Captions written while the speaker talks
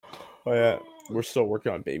Oh yeah, we're still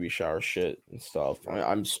working on baby shower shit and stuff.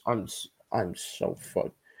 I'm so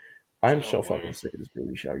fucked. I'm so fucking sick of this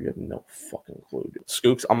baby shower. You have no fucking clue, dude.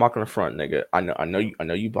 Skooks, I'm not gonna front, nigga. I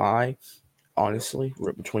know you buy. Yep. Honestly,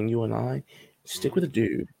 between you and I, stick with a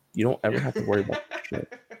dude. You don't ever have to worry about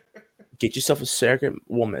shit. Get yourself a surrogate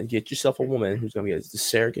woman. Get yourself a woman who's gonna be the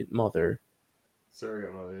surrogate mother.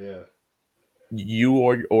 Surrogate mother, yeah. You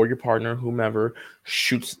or your partner, whomever,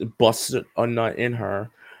 busts a nut in her,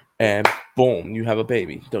 and boom, you have a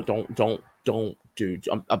baby. Don't, dude.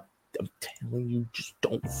 I'm telling you, just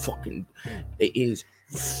don't fucking. It is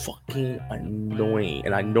fucking annoying,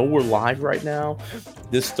 and I know we're live right now.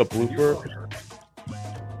 This is the blooper.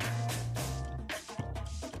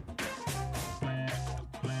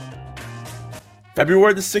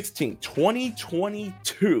 February the 16th,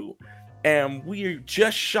 2022. And we're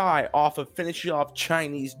just shy off of finishing off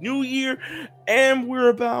Chinese New Year. And we're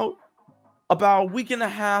about a week and a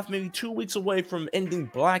half, maybe 2 weeks away from ending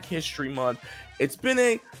Black History Month. It's been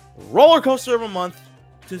a roller coaster of a month,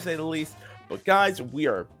 to say the least. But guys, we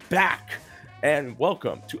are back. And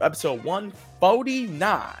welcome to episode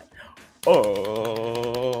 149.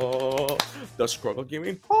 Oh, the ScrubClub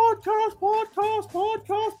Gaming podcast.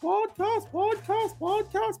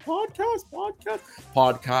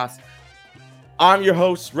 I'm your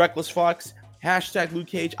host, Reckless Fox. Hashtag Luke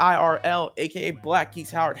Cage IRL, aka Black Keys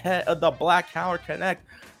Howard, head of the Black Howard Connect,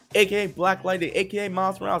 aka Black Lady, aka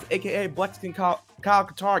Miles Morales, aka Black Skin Kyle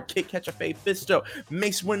Katar, Kid Catcher Faye Fisto,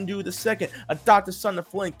 Mace Windu II, Adopted Son of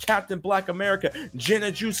Flynn, Captain Black America,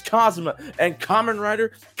 Jenna Juice Cosma, and Common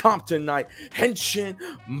Rider Compton Knight, Henshin,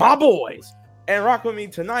 my boys. And rock with me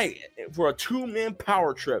tonight for a two-man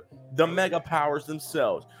power trip, the Mega Powers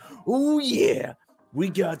themselves. Ooh yeah, we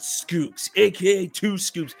got Skooks, aka Two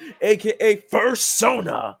Scoops, aka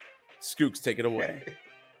Fursona. Skooks, take it away.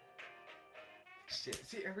 Shit.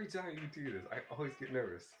 See, every time you do this, I always get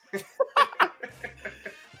nervous.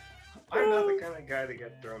 I'm not the kind of guy to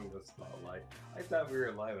get thrown in the spotlight. I thought we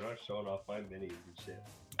were live and I was showing off my minis and shit.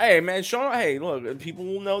 Hey man, Sean. Hey, look, people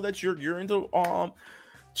will know that you're into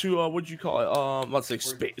what'd you call it? Let's say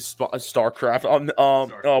StarCraft.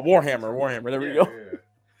 Warhammer. There we go. Yeah.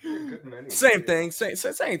 Good minis. Same thing. Same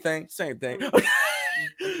thing.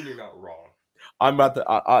 You're not wrong. I'm about to.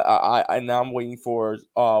 I now I'm waiting for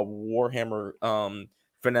Warhammer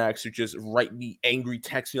fanatics who just write me angry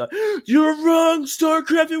text me like, "You're wrong,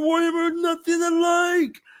 StarCraft and Warhammer are nothing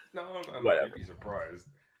alike." No, I might be surprised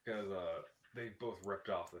because they both ripped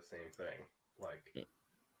off the same thing. Like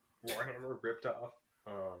Warhammer ripped off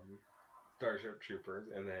Starship Troopers,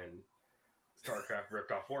 and then StarCraft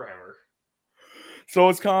ripped off Warhammer. So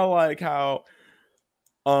it's kind of like how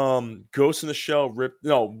Ghost in the Shell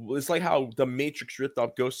it's like how the Matrix ripped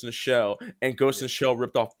off Ghost in the Shell and Ghost in the Shell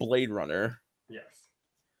ripped off Blade Runner. Yes.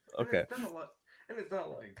 Okay. And it's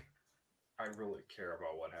not like I really care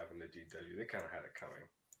about what happened to GW. They kind of had it coming.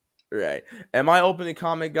 Right. And my opening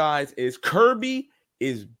comment, guys, is Kirby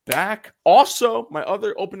is back. Also, my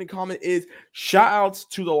other opening comment is shout outs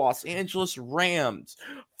to the Los Angeles Rams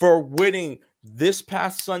for winning this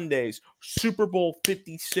past Sunday's Super Bowl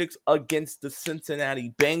 56 against the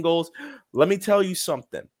Cincinnati Bengals. Let me tell you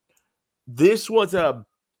something. This was a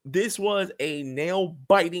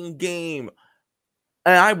nail-biting game,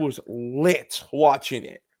 and I was lit watching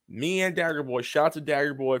it. Me and Dagger Boy, shout out to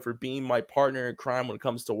Dagger Boy for being my partner in crime when it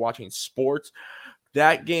comes to watching sports.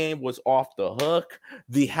 That game was off the hook.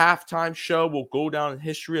 The halftime show will go down in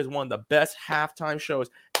history as one of the best halftime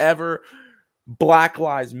shows ever. Black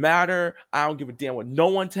Lives Matter. I don't give a damn what no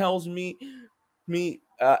one tells me.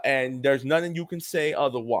 And there's nothing you can say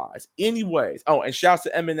otherwise. Anyways, and shouts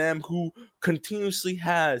to Eminem, who continuously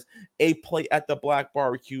has a plate at the Black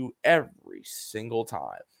Barbecue every single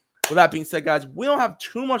time. With that being said, guys, we don't have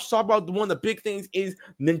too much to talk about. One of the big things is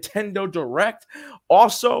Nintendo Direct.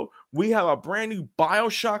 Also, we have a brand new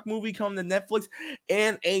BioShock movie coming to Netflix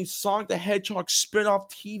and a Sonic the Hedgehog spin-off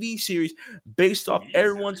TV series based off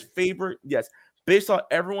everyone's favorite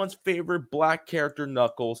black character,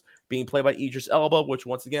 Knuckles, being played by Idris Elba, which,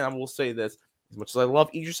 once again, I will say this. As much as I love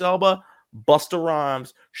Idris Elba, Busta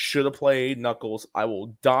Rhymes should have played Knuckles. I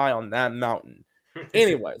will die on that mountain.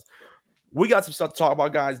 Anyways, we got some stuff to talk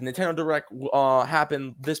about, guys. Nintendo Direct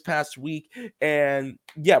happened this past week, and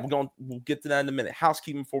yeah, we'll get to that in a minute.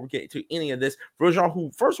 Housekeeping before we get to any of this. For y'all who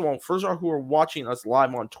are watching us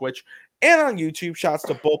live on Twitch and on YouTube, shouts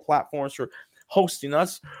to both platforms for hosting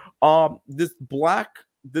us. This black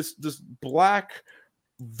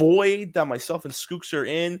void that myself and Skooks are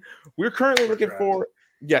in. We're currently looking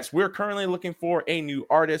for a new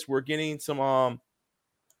artist. We're getting some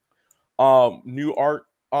new art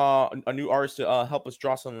a new artist to help us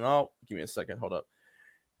draw something out. Give me a second. Hold up.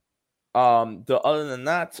 Other than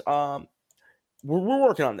that, we're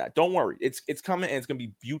working on that. Don't worry. It's coming and it's gonna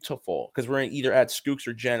be beautiful because we're gonna either add Skooks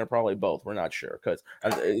or Jen or probably both. We're not sure because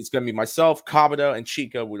it's gonna be myself, Kabata, and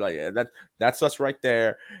Chica. We like that's us right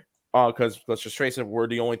there. Because let's just face it, we're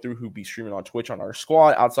the only three who be streaming on Twitch on our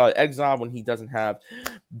squad outside Exile when he doesn't have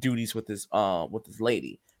duties with his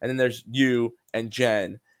lady. And then there's you and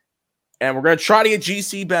Jen. And we're gonna try to get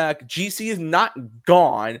GC back. GC is not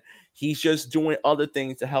gone. He's just doing other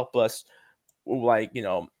things to help us, like, you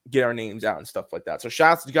know, get our names out and stuff like that. So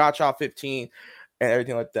shouts to Gotcha 15 and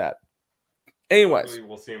everything like that. Anyways, hopefully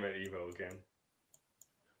we'll see him at Evo again.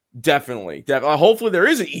 Definitely. Hopefully there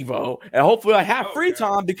is an Evo, and hopefully I have free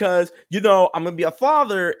time because, you know, I'm gonna be a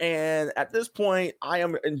father, and at this point I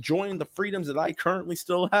am enjoying the freedoms that I currently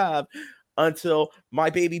still have until my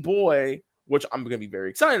baby boy, which I'm gonna be very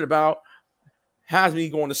excited about, has me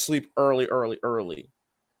going to sleep early.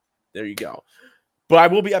 There you go. But I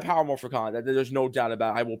will be at Power Morphicon. There's no doubt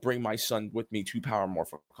about it. I will bring my son with me to Power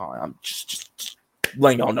Morphicon. I'm just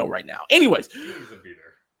letting y'all know right now. Anyways.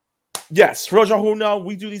 Yes, for those of y'all who know,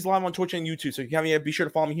 we do these live on Twitch and YouTube. So if you haven't, be sure to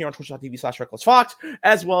follow me here on twitch.tv/RecklessFox,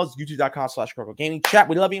 as well as youtube.com/ScrubClub. Chat,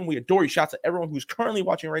 we love you and we adore you. Shouts to everyone who's currently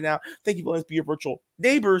watching right now. Thank you for letting us be your virtual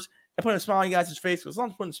neighbors and putting a smile on you guys' face. As long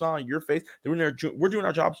as putting a smile on your face, we're doing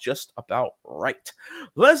our jobs just about right.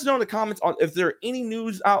 Let us know in the comments on if there are any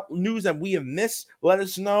news that we have missed. Let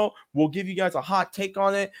us know. We'll give you guys a hot take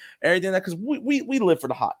on it. Everything that, because we live for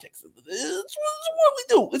the hot takes. It's what we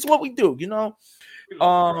do. It's what we do, you know?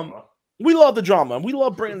 We love the drama, and we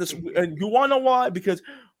love bringing this. And you want to know why? Because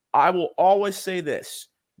I will always say this: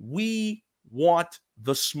 we want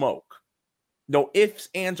the smoke. No ifs,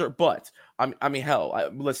 ands, or buts. I mean,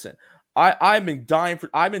 hell. Listen, I've been dying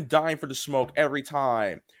for the smoke every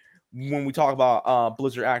time when we talk about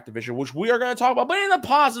Blizzard Activision, which we are going to talk about, but in a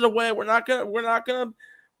positive way. We're not gonna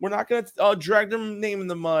drag their name in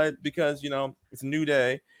the mud because, you know, it's a new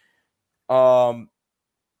day. Give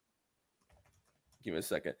me a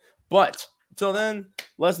second. But until then,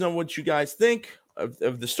 let us know what you guys think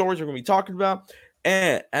of the stories we're going to be talking about.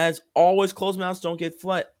 And as always, closed mouths don't get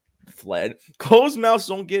fled. Closed mouths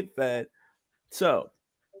don't get fed. So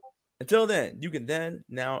until then, you can then,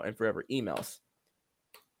 now, and forever email us.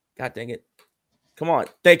 God dang it. Come on.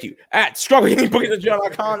 Thank you. At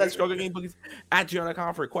ScrubClub@gmail.com. That's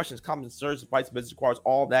ScrubClub@gmail.com for questions, comments, concerns, advice, business requires,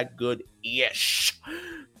 all that good ish.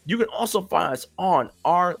 You can also find us on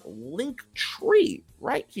our link tree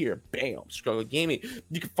right here. Bam, ScrubClub Gaming.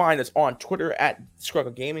 You can find us on Twitter at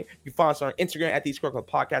ScrubClub Gaming. You can find us on Instagram at the ScrubClub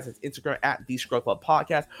Podcast. It's Instagram at the ScrubClub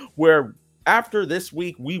Podcast, where after this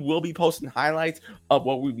week, we will be posting highlights of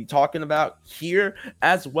what we'll be talking about here,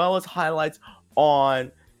 as well as highlights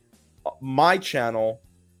on my channel,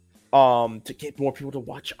 to get more people to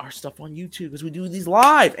watch our stuff on YouTube, because we do these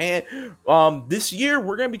live. And this year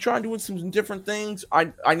we're gonna be trying doing some different things.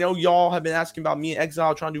 I know y'all have been asking about me and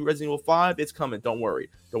Exile trying to do Resident Evil 5. It's coming. Don't worry.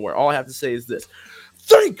 All I have to say is this: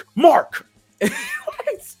 thank Mark.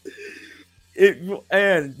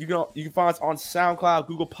 And you can find us on SoundCloud,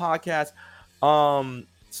 Google Podcasts,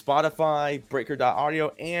 Spotify,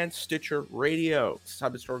 Breaker.audio, and Stitcher Radio.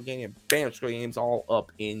 Cyber Gaming, bam, Store Games all up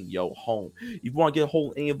in your home. If you want to get a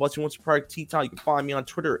hold of any of us, you want to product tea time, you can find me on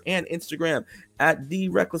Twitter and Instagram at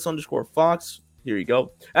 @TheReckless_Fox. Here you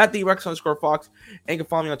go, at @TheReckless_Fox, and you can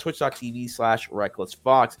find me on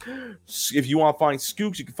Twitch.tv/RecklessFox. If you want to find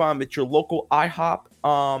Skooks, you can find them at your local IHOP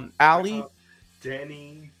alley.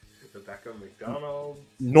 Denny, Rebecca McDonald's,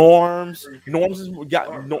 Norms is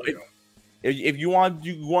no. If you want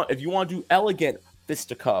to do elegant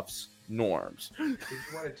fisticuffs, Norms. If you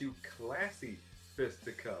want to do classy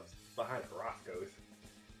fisticuffs, behind Roscoe's.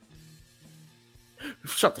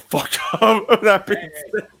 Shut the fuck up. That being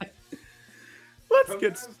said, let's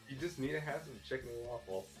get. You just need to have some chicken and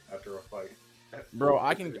waffles after a fight. Bro,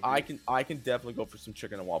 I can definitely go for some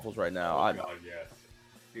chicken and waffles right now. Oh God, yes.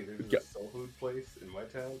 Dude, there's a soul food place in my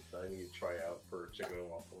town that I need to try out for chicken and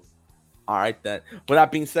waffles. All right, then. With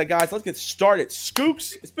that being said, guys, let's get started.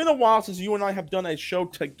 Skooks, it's been a while since you and I have done a show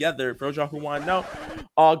together. For those of y'all who want to know,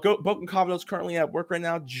 Boken Kavado is currently at work right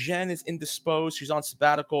now. Jen is indisposed. She's on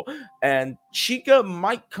sabbatical. And Chica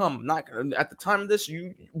might come. Not at the time of this,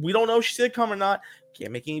 we don't know if she did come or not.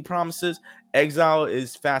 Can't make any promises. Exile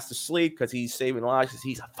is fast asleep because he's saving lives because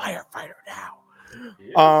he's a firefighter now.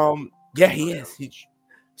 Yeah, he is.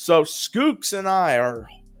 So Skooks and I are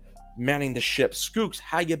manning the ship. Skooks,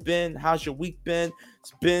 how you been? How's your week been?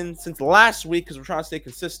 It's been since last week because we're trying to stay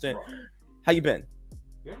consistent. Right. How you been?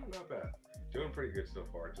 Yeah, not bad. Doing pretty good so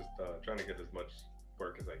far. Just trying to get as much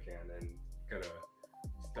work as I can and kind of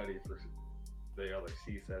study for the other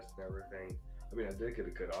C sets and everything. I mean, I did get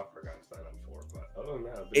a good offer I got to sign up for, but other than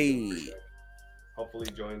that, I've been doing pretty good. Hopefully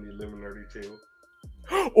join the Illuminati too.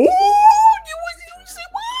 Oh, you say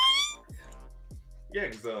what? Yeah,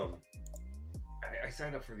 because I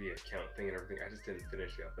signed up for the account thing and everything. I just didn't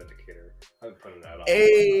finish the authenticator. I've been putting that on.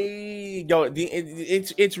 Hey, yo,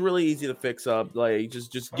 it's really easy to fix up. Like,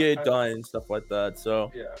 just get it done and stuff like that. So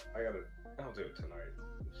yeah, I'll do it tonight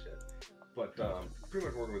and shit. But pretty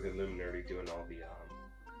much working with Illuminati, doing all the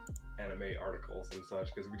anime articles and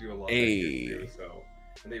such, because we do a lot of that too. So,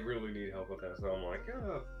 and they really need help with that. So I'm like,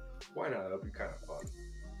 yeah, why not? That'll be kind of fun.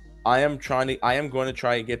 I am going to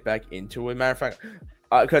try and get back into it. Matter of fact,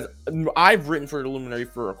 because I've written for Illuminati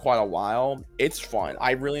for quite a while. It's fun.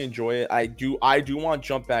 I really enjoy it. I do want to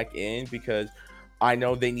jump back in because I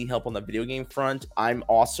know they need help on the video game front. I'm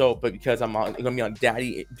also, but because I'm going to be on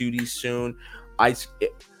daddy duty soon, if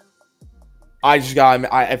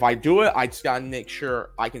I do it, I just gotta make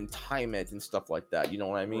sure I can time it and stuff like that. You know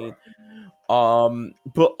what I mean? Right.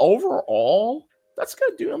 But overall, that's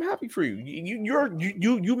good, dude. I'm happy for you.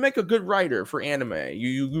 You make a good writer for anime.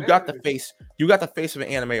 You got the face. You got the face of an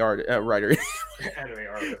anime writer. Anime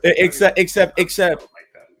artist.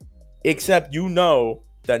 Except you know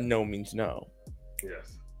that no means no.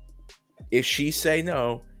 Yes. If she say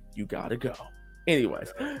no, you gotta go.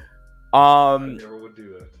 Anyways, I never would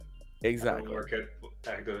do that. Exactly. I work at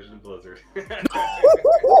Activision Blizzard.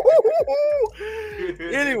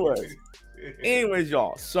 Anyways,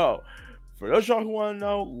 y'all. So, for those y'all who want to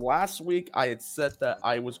know, last week I had said that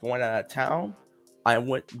I was going out of town. I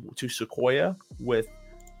went to Sequoia with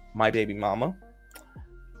my baby mama,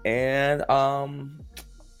 and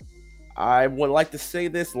I would like to say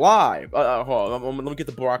this live. Hold on, let me get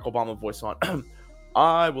the Barack Obama voice on.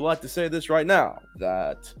 I would like to say this right now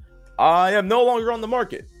that I am no longer on the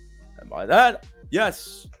market. And by that,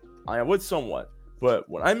 yes, I am with someone. But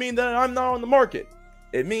when I mean that I'm not on the market,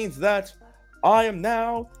 it means that I am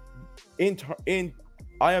now going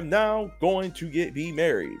to be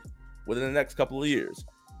married within the next couple of years.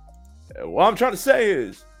 And what I'm trying to say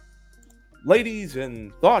is, ladies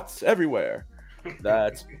and thoughts everywhere,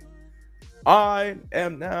 that I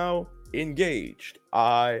am now engaged.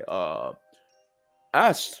 I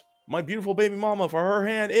asked my beautiful baby mama for her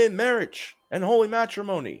hand in marriage and holy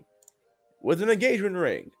matrimony with an engagement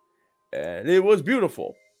ring, and it was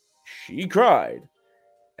beautiful. She cried,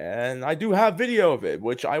 and I do have video of it,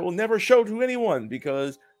 which I will never show to anyone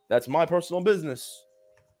because that's my personal business.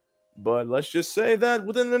 But let's just say that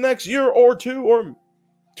within the next year or 2 or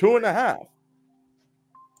 2.5,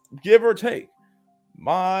 give or take,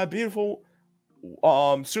 my beautiful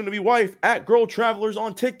soon-to-be wife at Girl Travelers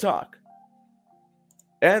on TikTok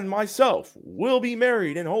and myself will be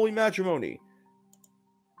married in holy matrimony.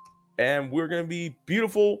 And we're going to be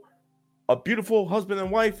a beautiful husband and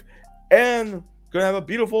wife, and going to have a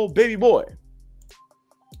beautiful baby boy.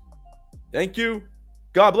 Thank you.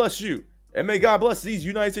 God bless you. And may God bless these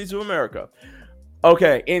United States of America.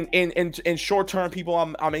 Okay, in short term, people,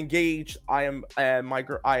 I'm engaged. I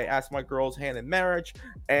asked my girl's hand in marriage,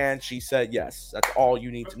 and she said yes. That's all you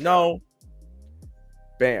need to know.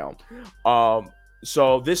 Bam.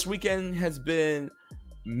 So this weekend has been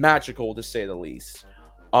magical, to say the least.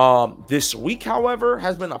 This week, however,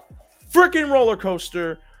 has been a freaking roller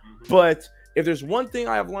coaster. But if there's one thing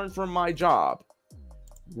I have learned from my job,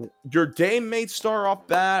 your day may start off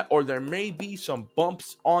bad, or there may be some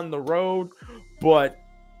bumps on the road, but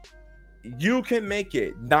you can make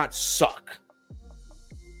it not suck.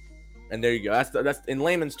 And there you go. That's in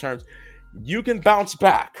layman's terms. You can bounce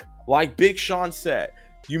back, like Big Sean said.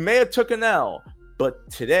 You may have took an L, but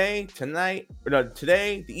today,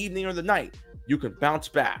 the evening or the night, you can bounce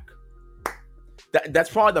back.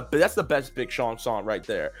 That's the best Big Sean song right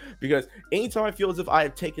there. Because anytime I feel as if I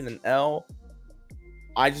have taken an L,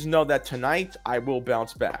 I just know that tonight I will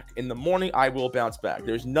bounce back. In the morning, I will bounce back.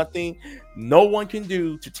 There's nothing no one can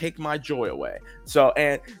do to take my joy away. So,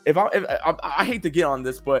 and if I hate to get on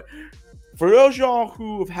this, but for those y'all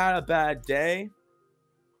who have had a bad day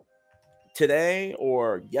today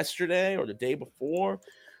or yesterday or the day before,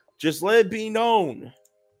 just let it be known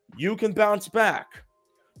you can bounce back.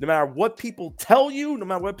 No matter what people tell you, no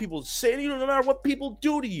matter what people say to you, no matter what people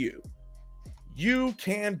do to you, you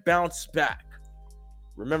can bounce back.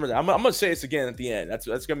 Remember that. I'm gonna say this again at the end. That's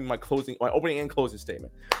gonna be my opening and closing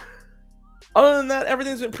statement. Other than that,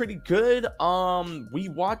 everything's been pretty good. We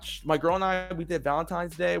watched, my girl and I, we did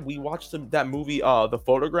Valentine's Day. We watched that movie, The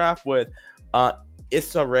Photograph, with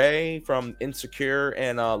Issa Rae from Insecure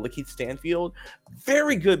and Lakeith Stanfield.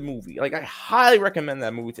 Very good movie. Like, I highly recommend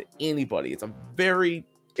that movie to anybody. It's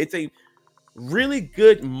a really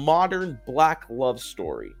good modern black love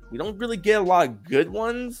story. We don't really get a lot of good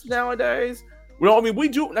ones nowadays. Well, I mean, we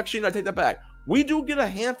do. Actually, no, I take that back. We do get a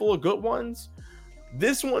handful of good ones.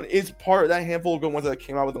 This one is part of that handful of good ones that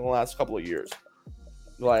came out within the last couple of years.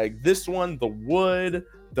 Like this one, The Wood,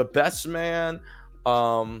 The Best Man,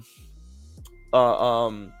 About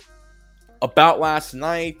Last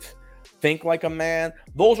Night, Think Like a Man.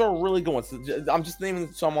 Those are really good ones. I'm just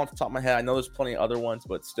naming some off the top of my head. I know there's plenty of other ones,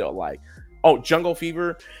 but still, like, Jungle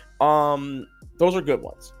Fever. Those are good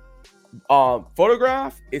ones.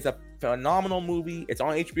 Photograph is a phenomenal movie. It's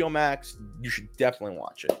on HBO Max. You should definitely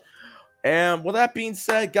watch it. And with that being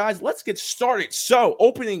said, guys, let's get started. So,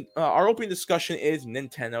 our opening discussion is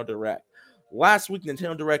Nintendo Direct. Last week,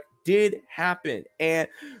 Nintendo Direct did happen, and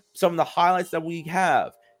some of the highlights that we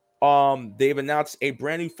have, they've announced a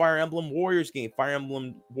brand new Fire Emblem Warriors game, Fire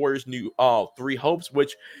Emblem Warriors New Three Hopes,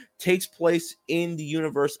 which takes place in the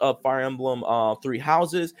universe of Fire Emblem Three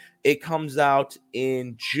Houses. It comes out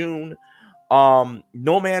in June.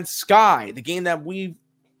 No Man's Sky, the game that we've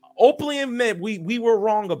openly admit we were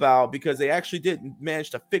wrong about, because they actually did manage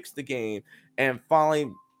to fix the game and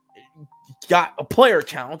finally got a player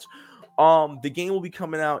count. The game will be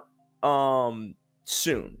coming out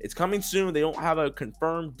soon. It's coming soon. They don't have a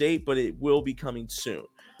confirmed date, but it will be coming soon.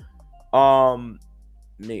 Let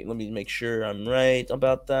me make sure I'm right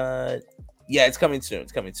about that. Yeah, it's coming soon.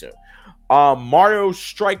 Mario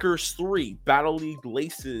Strikers 3 Battle League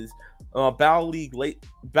Laces, Battle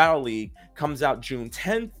League comes out June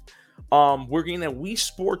 10th. We're getting a Wii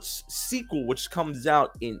Sports sequel, which comes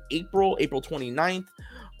out in April 29th.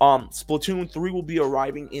 Splatoon 3 will be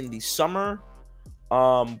arriving in the summer.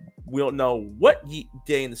 We don't know what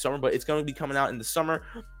day in the summer, but it's going to be coming out in the summer.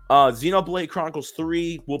 Xenoblade Chronicles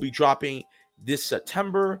 3 will be dropping this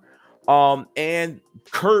September. And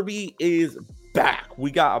Kirby is back.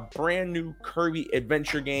 We got a brand new Kirby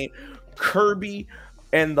adventure game, Kirby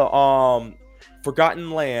and the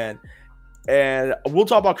Forgotten Land. And we'll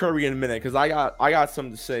talk about Kirby in a minute, because I got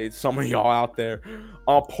something to say to some of y'all out there.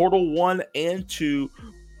 Portal 1 and 2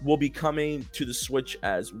 will be coming to the Switch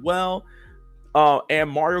as well. And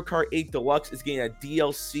Mario Kart 8 Deluxe is getting a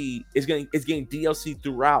DLC. Is getting DLC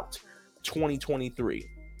throughout 2023.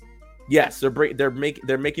 Yes, they're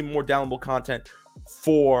making more downloadable content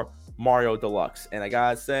for Mario Deluxe, and I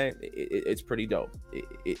gotta say, it's pretty dope.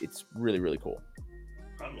 It's really, really cool.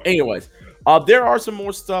 Anyways, there are some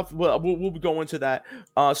more stuff. We'll go into that.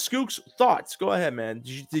 Skooks, thoughts? Go ahead, man.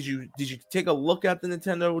 Did you take a look at the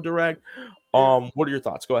Nintendo Direct? What are your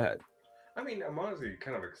thoughts? Go ahead. I mean, I'm honestly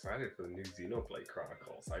kind of excited for the new Xenoblade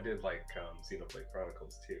Chronicles. I did like Xenoblade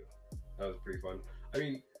Chronicles too. That was pretty fun. I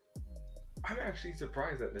mean, I'm actually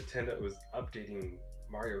surprised that Nintendo was updating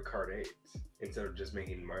Mario Kart 8 instead of just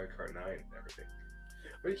making Mario Kart 9 and everything.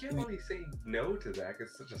 But you can't really say no to that,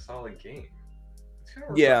 because it's such a solid game. It's kind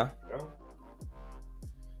of refreshing, you know?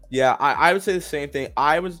 Yeah, I would say the same thing.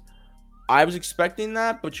 I was expecting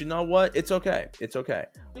that, but you know what? It's okay.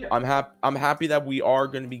 Yeah. I'm happy that we are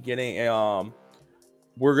going to be getting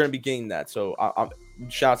we're going to be getting that. So I'm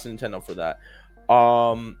shouts to Nintendo for that.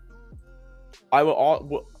 I will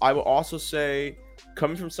also say,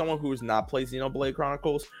 coming from someone who has not played Xenoblade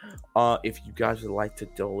Chronicles, if you guys would like to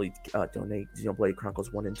donate Xenoblade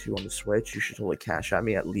Chronicles 1 and 2 on the Switch, you should totally cash at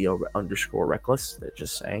me at Leo_Reckless. They're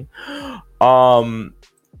just saying.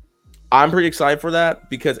 I'm pretty excited for that,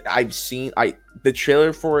 because I've seen the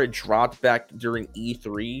trailer for it dropped back during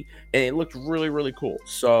E3, and it looked really, really cool.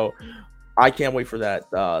 So I can't wait for that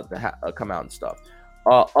to come out and stuff.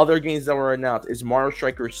 Other games that were announced is Mario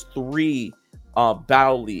Strikers 3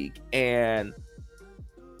 Battle League, and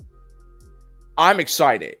I'm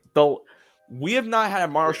excited. Though we have not had a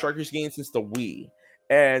Mario Strikers game since the Wii,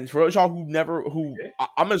 and for those y'all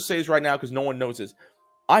I'm gonna say this right now because no one knows this.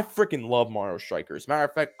 I freaking love Mario Strikers. Matter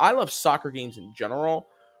of fact, I love soccer games in general.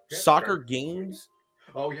 Yeah, soccer games.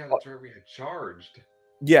 Oh yeah, that's right. We had Charged.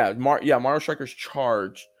 Yeah, Mario Strikers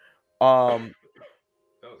Charged. That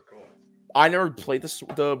was cool. I never played the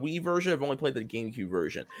Wii version. I've only played the GameCube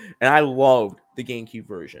version, and I loved the GameCube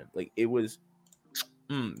version. Like, it was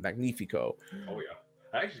magnifico. Oh yeah,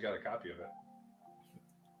 I actually got a copy of it.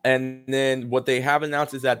 And then what they have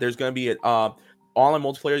announced is that there's going to be an online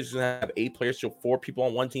multiplayer. Is going to have 8 players, so 4 people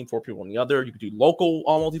on one team, 4 people on the other. You can do local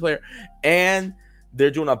multiplayer, and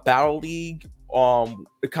they're doing a battle league. Kind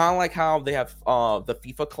of like how they have the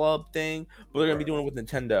FIFA Club thing, but they're gonna be doing it with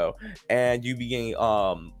Nintendo, and you be getting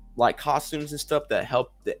like costumes and stuff that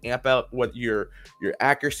help to amp out what your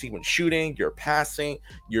accuracy when shooting, your passing,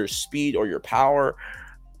 your speed, or your power.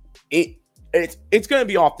 It's gonna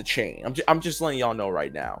be off the chain. I'm just letting y'all know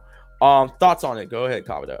right now. Thoughts on it? Go ahead,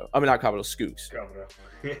 Kabuto. I mean, not Kabuto, Skooks. Kabuto.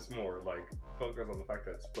 It's more like focus on the fact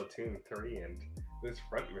that Splatoon 3 and this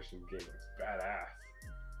front mission game is badass.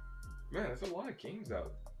 Man, there's a lot of games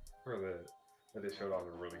out for that they showed off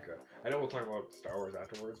are really good. I know we'll talk about Star Wars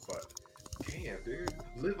afterwards, but damn, dude,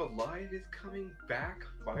 Live Alive is coming back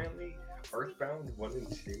finally. Earthbound 1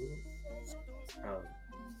 and 2.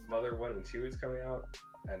 Mother 1 and 2 is coming out,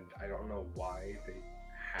 and I don't know why they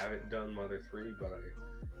haven't done Mother 3, but I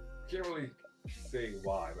can't really say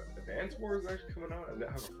why. But Advance Wars is actually coming out, and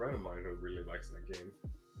I have a friend of mine who really likes that game.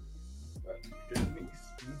 But Disney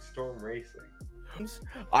Speedstorm Racing.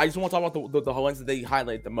 I just want to talk about the ones that they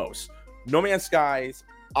highlight the most. No Man's Skies.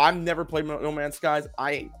 I've never played No Man's Skies.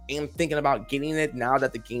 I am thinking about getting it now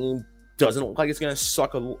that the game doesn't look like it's gonna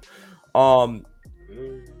suck a lot.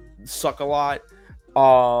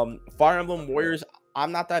 Fire Emblem Warriors.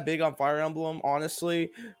 I'm not that big on Fire Emblem,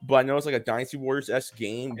 honestly, but I know it's like a Dynasty Warriors-esque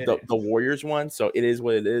game, the Warriors one, so it is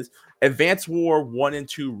what it is. Advance War 1 and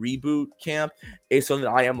 2 reboot camp is something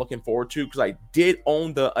that I am looking forward to because I did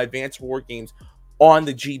own the Advance War games on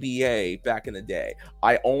the GBA back in the day.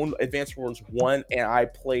 I owned Advance Wars 1, and I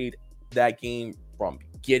played that game from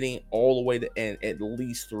beginning all the way to end at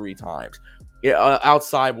least 3 times.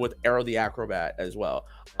 Outside with Arrow the Acrobat as well.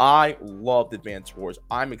 I loved Advance Wars.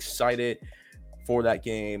 I'm excited for that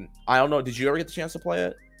game. I don't know. Did you ever get the chance to play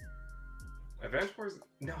it? Advance Wars?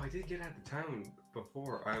 No, I did get it at the time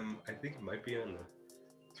before. I think it might be on the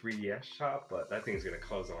 3DS shop, but that thing's gonna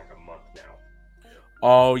close in like a month now.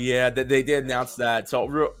 Oh yeah, they did announce that.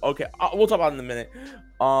 So okay, we'll talk about it in a minute.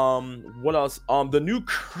 What else? The new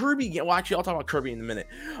Kirby game. Well, actually, I'll talk about Kirby in a minute.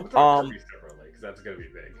 We'll talk Kirby separately because that's gonna be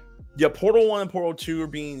big. Yeah, Portal 1 and Portal 2 are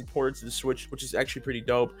being ported to the Switch, which is actually pretty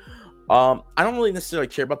dope. I don't really necessarily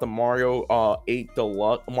care about the Mario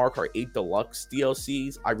Kart 8 Deluxe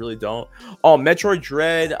DLCs. I really don't. Metroid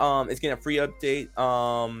Dread is getting a free update.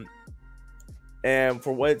 And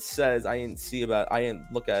for what it says, I didn't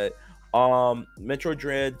look at it. Metroid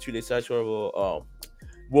Dread 2 Day Side Well,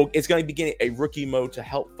 it's going to be getting a rookie mode to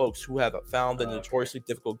help folks who have found the notoriously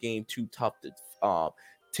difficult game too tough to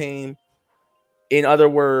tame. In other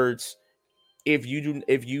words, if you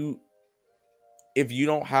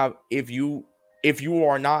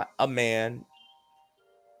are not a man,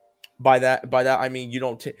 by that I mean you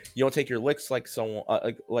don't take your licks like someone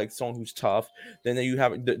who's tough. Then you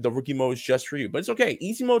have the rookie mode is just for you. But it's okay.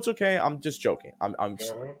 Easy mode's okay. I'm just joking. I'm He's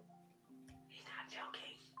not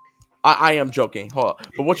joking. I am joking. Hold on.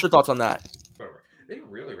 But what's your thoughts on that? They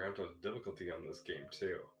really ramped up the difficulty on this game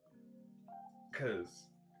too. Cause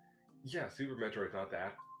yeah, Super Metroid's not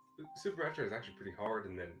that. Super Metroid is actually pretty hard,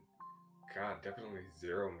 and then God, definitely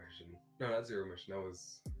Zero Mission. No, not Zero Mission. That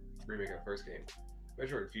was remake of the first game.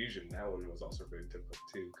 Metroid Fusion. That one was also really difficult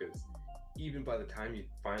too, because even by the time you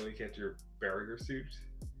finally get your barrier suit,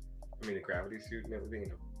 the gravity suit and everything,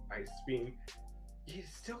 and the ice beam, you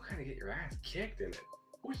still kind of get your ass kicked in it,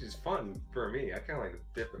 which is fun for me. I kind of like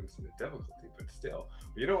the difference in the difficulty, but still.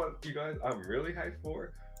 But you know what, you guys? I'm really hyped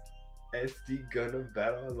for SD Gundam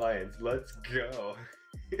Battle Alliance. Let's go!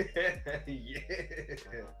 Yeah.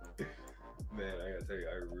 Man, I gotta tell you,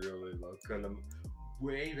 I really love Gundam.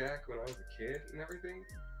 Way back when I was a kid and everything.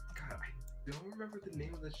 God, I don't remember the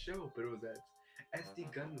name of the show, but it was that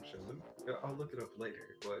SD Gundam show. I'll look it up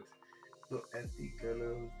later. But little SD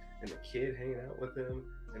Gundam and the kid hanging out with him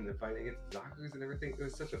and the fighting against Zaku's and everything. It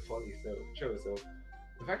was such a funny show. So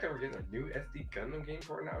the fact that we're getting a new SD Gundam game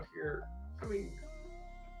for it out here,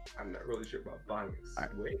 I'm not really sure about buying a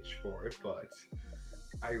Switch for it, but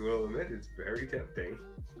I will admit it's very tempting.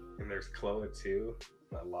 And there's Kloa 2.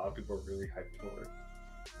 A lot of people are really hyped for it.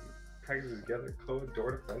 Packages together, Kloa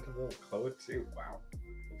Door Defensible, and Kloa 2. Wow.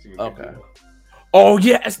 Okay. Oh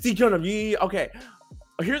yeah, SD Gundam. Yeah. Okay.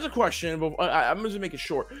 Here's a question, but I'm just make it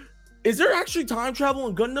short. Is there actually time travel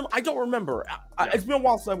in Gundam? I don't remember. No. It's been a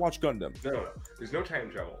while since I watched Gundam. No. There's no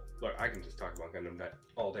time travel. Look, I can just talk about Gundam that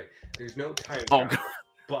all day. There's no time travel.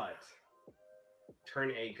 But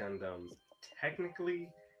Turn A Gundam technically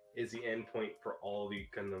is the end point for all the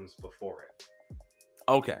Gundams before it.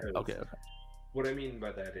 Okay. What I mean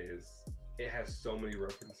by that is it has so many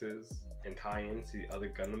references and tie-ins to the other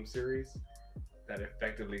Gundam series that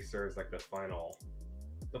effectively serves like the final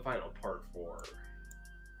part for,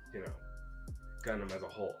 Gundam as a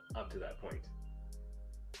whole up to that point.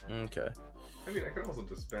 Okay. I could also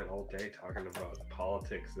just spend all day talking about the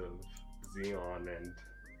politics of Xeon and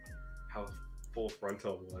how Full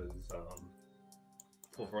Frontal was.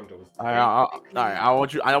 I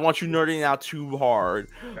don't want you nerding out too hard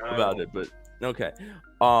about it, but okay.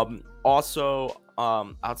 Also,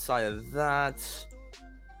 outside of that,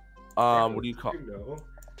 what do you call?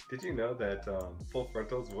 Did you know that Full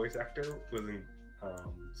Frontal's voice actor was in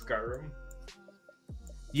Skyrim?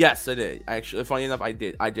 Yes, I did. Actually, funny enough, I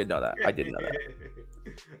did know that. I did know that.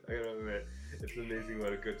 I gotta admit, it's amazing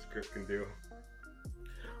what a good script can do.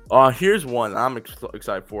 Here's one I'm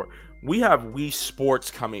excited for. We have Wii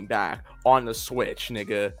Sports coming back on the Switch,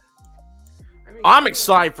 nigga. I mean, I'm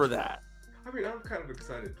excited for that. I mean, I'm kind of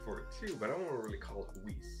excited for it too, but I don't want to really call it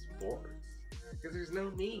Wii Sports because there's no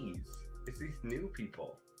knees. It's these new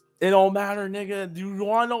people. It don't matter, nigga. Do you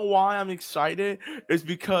want to know why I'm excited? It's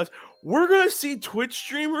because we're going to see Twitch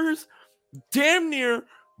streamers damn near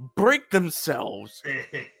break themselves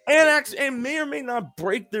and may or may not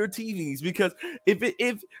break their TVs, because if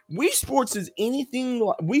Wii Sports is anything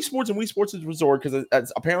like Wii Sports and Wii Sports Resort,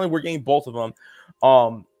 because apparently we're getting both of them.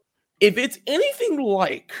 If it's anything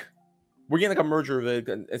like, we're getting like a merger of it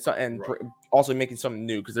and right. Also making something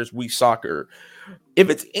new because there's Wii Soccer. If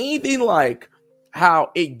it's anything like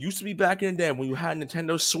how it used to be back in the day when you had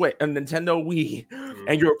Nintendo Switch and Nintendo Wii,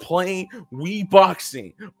 and you're playing Wii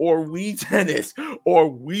Boxing or Wii Tennis or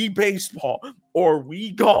Wii Baseball or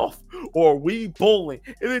Wii Golf or Wii Bowling,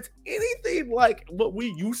 if it's anything like what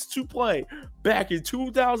we used to play back in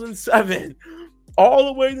 2007 all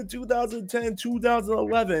the way to 2010,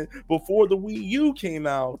 2011, before the Wii U came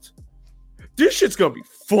out, this shit's gonna be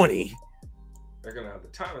funny. They're gonna have the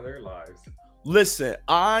time of their lives. Listen,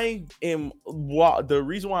 the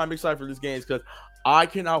reason why I'm excited for this game is because I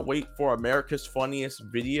cannot wait for America's Funniest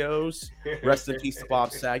Videos. Rest in peace to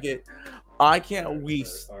Bob Saget. I can't wait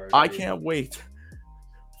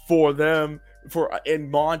for them for a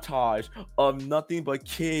montage of nothing but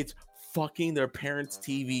kids fucking their parents'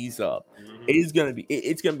 TVs up. It's gonna be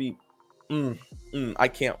I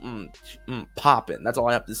can't popping. That's all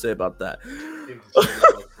I have to say about that.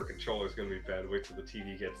 The controller's gonna be bad. Wait till the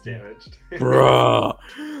TV gets damaged, bruh.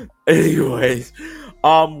 Anyways,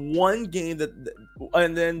 one game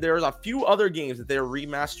and then there's a few other games that they're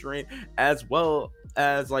remastering as well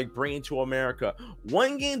as like bringing to America.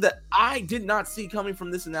 One game that I did not see coming from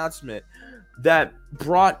this announcement that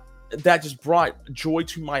just brought joy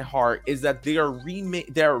to my heart is that they're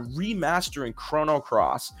remastering Chrono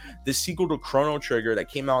Cross, the sequel to Chrono Trigger that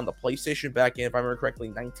came out on the PlayStation back in, if I remember correctly,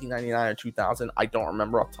 1999 or 2000. I don't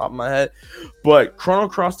remember off the top of my head. But Chrono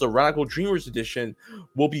Cross, the Radical Dreamers Edition,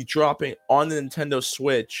 will be dropping on the Nintendo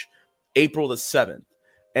Switch April the 7th.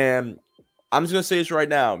 And I'm just going to say this right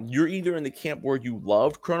now. You're either in the camp where you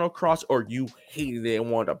loved Chrono Cross or you hated it and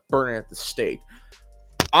wanted to burn it at the stake.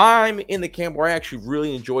 I'm in the camp where I actually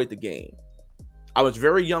really enjoyed the game. I was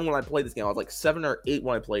very young when I played this game. I was like 7 or 8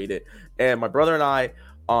 when I played it. And my brother and I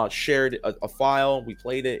shared a file. We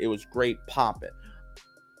played it. It was great popping.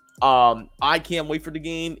 I can't wait for the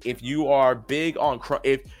game. If you are big on...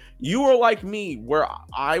 If you are like me, where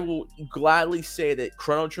I will gladly say that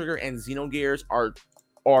Chrono Trigger and Xenogears are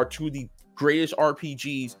two of the greatest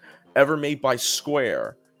RPGs ever made by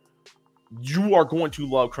Square, you are going to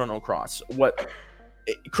love Chrono Cross.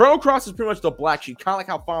 Chrono Cross is pretty much the black sheep, kind of like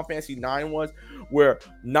how Final Fantasy 9 was, where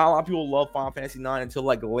not a lot of people love Final Fantasy 9 until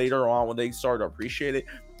like later on when they started to appreciate it.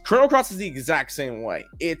 Chrono Cross is the exact same way.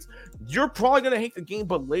 You're probably gonna hate the game,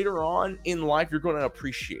 but later on in life you're gonna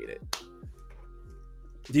appreciate it.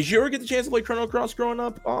 Did you ever get the chance to play Chrono Cross growing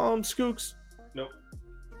up, Skooks? Nope.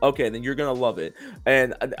 Okay, then you're gonna love it.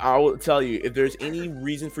 And I will tell you, if there's any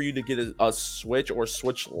reason for you to get a Switch or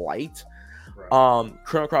Switch Lite, right.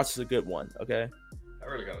 Chrono Cross is a good one. Okay. I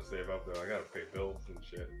really gotta save up though. I gotta pay bills and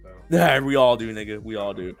shit. So. Yeah, we all do, nigga. We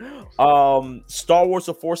all do. Star Wars: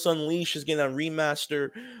 The Force Unleashed is getting a remaster.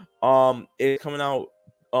 It's coming out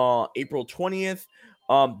April 20th.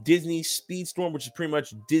 Disney Speedstorm, which is pretty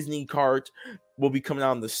much Disney Kart, will be coming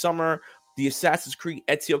out in the summer. The Assassin's Creed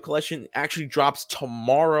Ezio Collection actually drops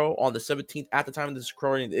tomorrow on the 17th. At the time of this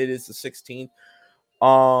recording, it is the 16th.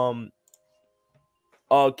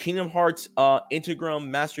 Kingdom Hearts Integrum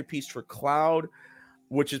Masterpiece for Cloud,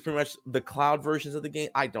 which is pretty much the cloud versions of the game.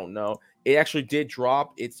 I don't know. It actually did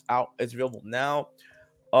drop. It's out. It's available now.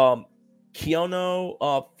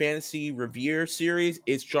 Kyono Fantasy Revere series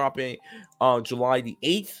is dropping July the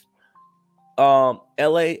 8th. Live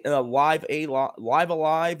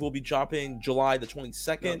Alive will be dropping July the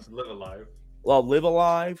 22nd. No, Live Alive. Live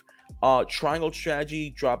Alive. Triangle Strategy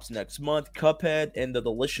drops next month. Cuphead and the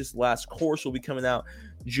Delicious Last Course will be coming out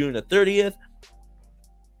June the 30th.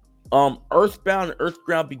 Earthbound and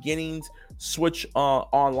Earthground Beginnings Switch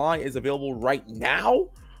Online is available right now.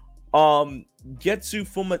 Getsu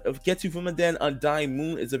Fumaden Undying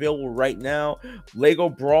Moon is available right now. Lego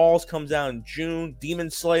Brawls comes out in June. Demon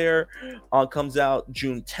Slayer comes out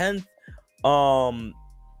June 10th. But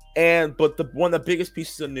one of the biggest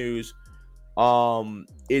pieces of news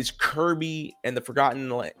is Kirby and the Forgotten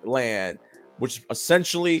Land, which is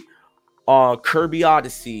essentially Kirby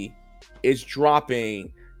Odyssey is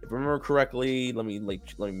dropping. If I remember correctly, let me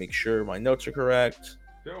make sure my notes are correct.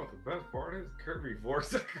 You know what the best part is? Kirby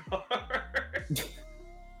forced a card.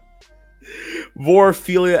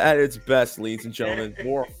 Vorphilia at its best, ladies and gentlemen.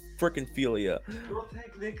 Vor freaking philia. Well,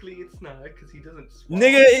 technically it's not, because he doesn't.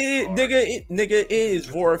 Nigga, it is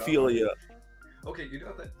Vorphilia. Okay, you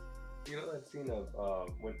know that scene of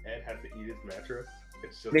when Ed has to eat his mattress.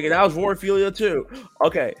 It's just Nigga, that was Vorphilia too.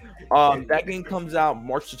 Okay, that game comes out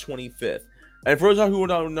March the 25th. And for those who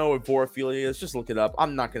don't know what Vorphilia is, just look it up.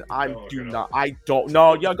 I'm not gonna. I don't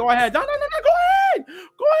know. Yeah, go ahead. No. Go ahead.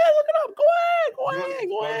 Go ahead. Look it up. Go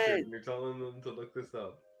ahead. You're telling them to look this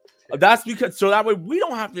up. That's because so that way we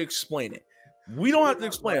don't have to explain it. We don't have to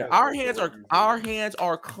explain it. Our hands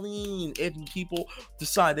are clean if people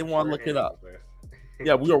decide they want to look it up.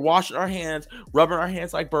 Yeah, we are washing our hands, rubbing our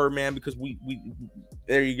hands like Birdman because we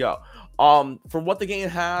there you go. From what the game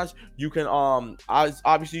has, you can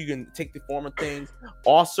obviously you can take the form of things.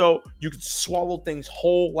 Also, you can swallow things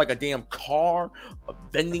whole like a damn car, a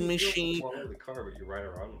vending machine. You swallow the car, but you ride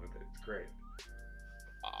around with it. It's great.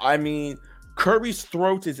 I mean, Kirby's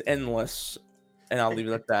throat is endless, and I'll leave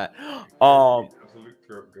it at that. Absolute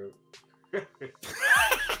throat goat.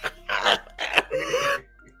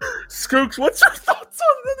 Skooks, what's your thoughts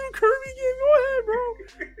on the new Kirby game? Go ahead, bro.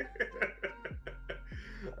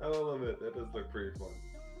 I love it. That does look pretty fun.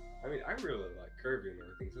 I mean, I really like Kirby and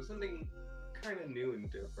everything. So something kind of new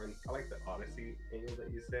and different. I like the Odyssey angle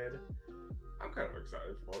that you said. I'm kind of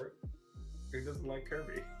excited for it. Who doesn't like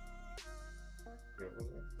Kirby?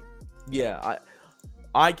 Yeah,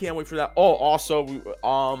 I can't wait for that. Oh, also,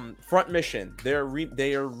 Front Mission. They're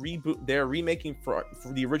remaking for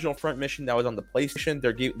the original Front Mission that was on the PlayStation.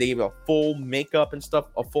 They gave a full makeup and stuff,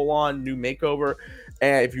 a full-on new makeover.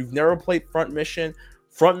 And if you've never played Front Mission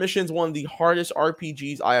is one of the hardest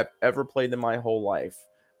RPGs I have ever played in my whole life.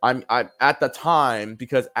 I'm at the time,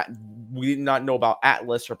 because we did not know about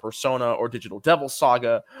Atlas or Persona or Digital Devil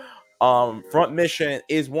Saga. Front Mission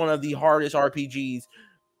is one of the hardest RPGs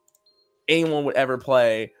anyone would ever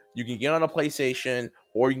play. You can get on a PlayStation,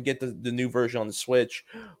 or you can get the new version on the Switch.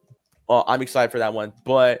 I'm excited for that one.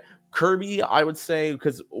 But Kirby, I would say,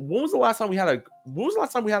 because when was the last time we had like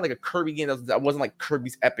a Kirby game that wasn't like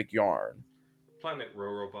Kirby's Epic Yarn? Planet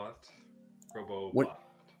Robobot.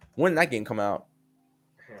 When did that game come out?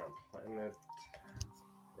 Hang on, Planet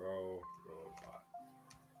Robobot.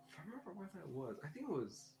 I remember what that was. I think it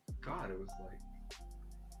was. God, it was like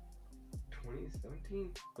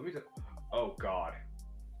 2017. Oh God.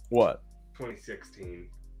 What? 2016.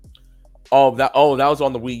 Oh, that was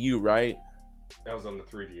on the Wii U, right? That was on the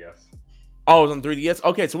 3DS. Oh, it was on 3DS.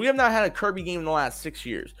 Okay, so we have not had a Kirby game in the last 6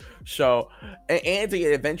 years. So, and it's an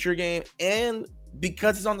adventure game, and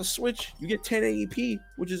because it's on the Switch, you get 1080p,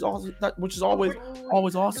 which is always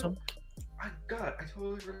awesome. I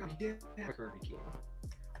totally forgot we did have a Kirby game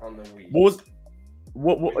on the Wii. What?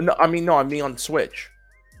 No, I mean on the Switch.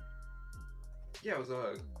 Yeah, it was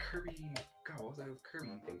a Kirby. God, what was that? It was Kirby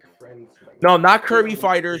thing. Friends. No, not Kirby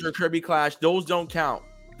Fighters or Kirby Clash. Those don't count.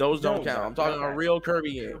 I'm talking about a real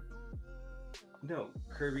Kirby game. No,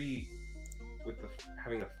 Kirby with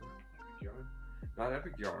having a yarn, not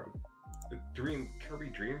Epic Yarn. The Kirby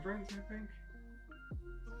Dream Friends, I think.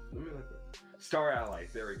 Let me look at Star Allies.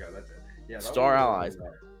 There we go. That's it. Yeah, that Star Allies.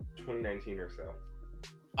 2019 or so.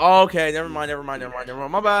 Okay, never mind.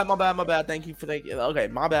 My bad. Thank you. Okay,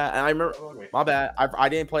 my bad. And I remember. My bad. I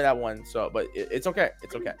didn't play that one, so but it's okay.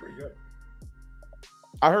 It's okay. Pretty good.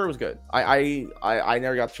 I heard it was good. I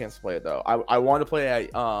never got the chance to play it though. I wanted to play it.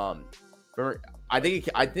 I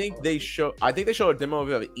think they showed a demo of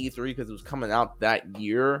it at E3 because it was coming out that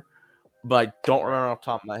year, but I don't remember off the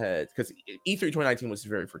top of my head because E3 2019 was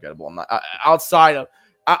very forgettable. I'm not outside of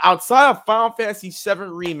Final Fantasy VII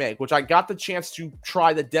Remake, which I got the chance to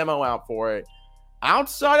try the demo out for it.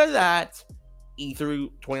 Outside of that, E3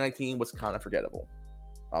 2019 was kind of forgettable.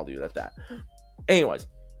 I'll leave it at that. Anyways,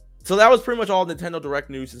 so that was pretty much all Nintendo Direct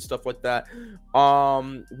news and stuff like that.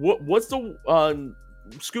 What's the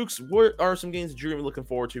Skooks, what are some games that you're gonna be looking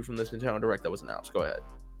forward to from this Nintendo Direct that was announced? Go ahead.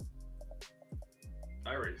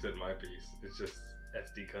 I already said my piece. It's just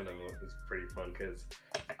SD Gundam is pretty fun because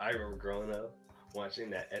I remember growing up watching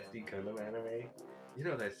that SD Gundam anime. You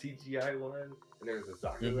know that CGI one, and there was a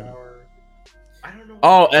Zaku Hour. I don't know.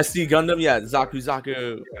 Oh, SD Gundam, yeah, Zaku.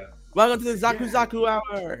 Yeah. Welcome to the Zaku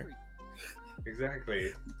Hour.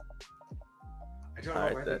 Exactly. I don't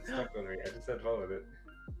know why that stuck with me. I just had fun with it.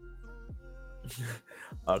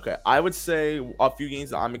 Okay, I would say a few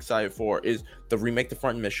games that I'm excited for is the remake, The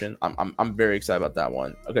Front Mission. I'm very excited about that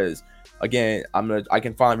one because again, I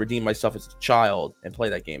can finally redeem myself as a child and play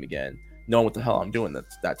that game again, knowing what the hell I'm doing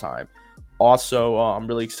that time. Also, I'm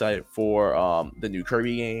really excited for the new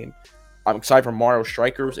Kirby game. I'm excited for Mario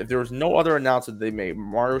Strikers. If there was no other announcement they made,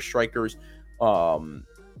 Mario Strikers, um,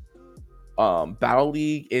 Battle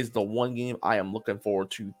League is the one game I am looking forward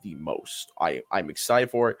to the most. I'm excited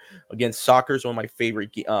for it. Again, soccer is one of my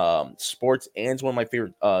favorite sports, and it's one of my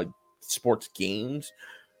favorite sports games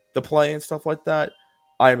to play and stuff like that.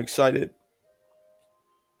 I am excited,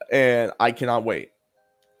 and I cannot wait.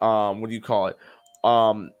 What do you call it?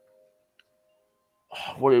 There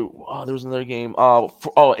was another game.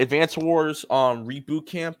 Advance Wars Reboot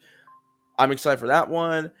Camp. I'm excited for that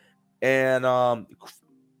one, and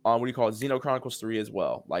what do you call it? Xeno Chronicles 3 as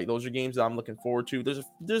well. Like those are games that I'm looking forward to.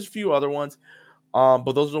 There's a few other ones,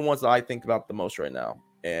 but those are the ones that I think about the most right now,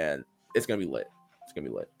 and it's gonna be lit. It's gonna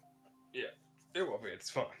be lit. Yeah, it will be. It's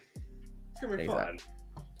fun. It's gonna be fun.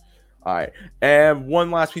 All right, and one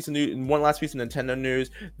last piece of Nintendo news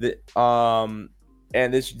that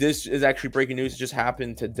and this is actually breaking news. It just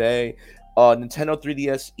happened today. Nintendo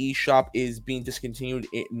 3DS eShop is being discontinued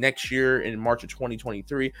next year in March of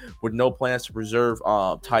 2023 with no plans to preserve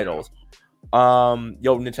titles.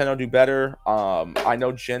 Nintendo, do better. I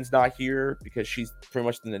know Jen's not here because she's pretty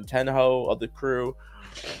much the Nintendo of the crew.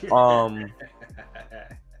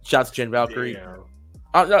 Shouts to Jen Valkyrie.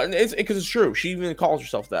 No, it's because it's true. She even calls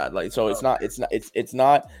herself that. Like, so it's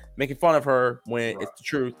not making fun of her when it's the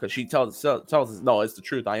truth, because she tells us no, it's the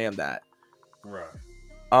truth. I am that. Right.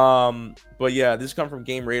 But yeah, this comes from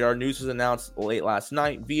Game Radar. News was announced late last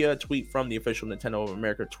night via a tweet from the official Nintendo of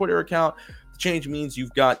America Twitter account. The change means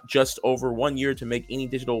you've got just over 1 year to make any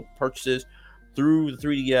digital purchases through the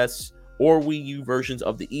 3DS or Wii U versions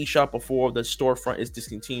of the eShop before the storefront is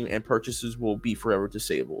discontinued, and purchases will be forever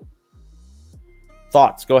disabled.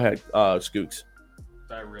 Thoughts? Go ahead, Skooks.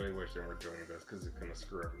 I really wish they were doing this because it's gonna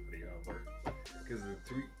screw everybody over. Because the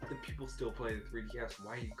people still play the 3DS.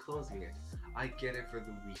 Why are you closing it? I get it for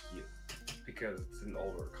the Wii U because it's an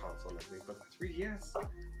older console and everything, but the 3DS,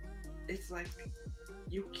 it's like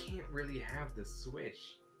you can't really have the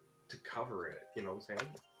Switch to cover it. You know what I'm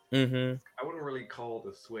saying? Mm-hmm. I wouldn't really call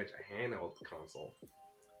the Switch a handheld console.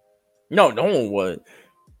 No one would.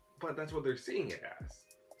 But that's what they're seeing it as.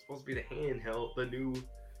 It's supposed to be the new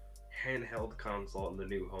handheld console and the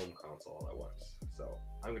new home console all at once. So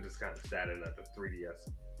I'm just kind of saddened that the 3DS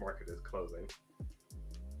market is closing.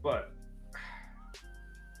 But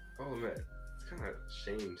I'll admit, it's kind of a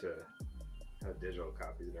shame to have digital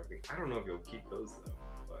copies and everything. I don't know if you'll keep those though,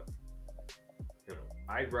 but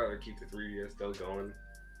I'd rather keep the 3DS still going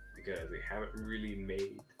because they haven't really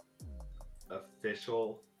made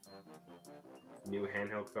official new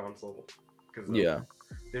handheld console. Because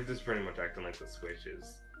they're just pretty much acting like the Switch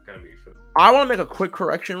is gonna be for. I want to make a quick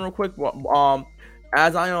correction, real quick.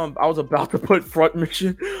 As I was about to put Front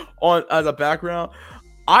Mission on as a background.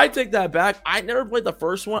 I take that back. I never played the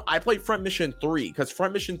first one. I played Front Mission 3 because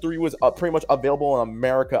Front Mission 3 was pretty much available in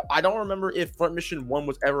America. I don't remember if Front Mission 1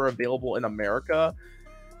 was ever available in America.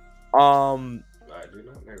 I do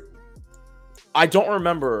not know. I don't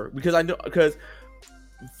remember because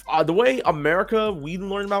the way we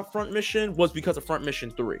learned about Front Mission was because of Front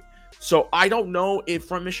Mission 3. So I don't know if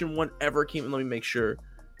Front Mission 1 ever came. Let me make sure.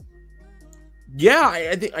 Yeah,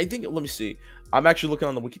 I think. Let me see. I'm actually looking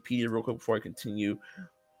on the Wikipedia real quick before I continue.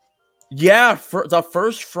 Yeah, the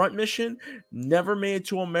first Front Mission never made it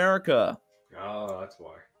to America. Oh, that's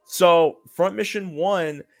why. So Front Mission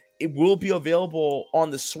 1, it will be available on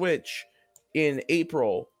the Switch in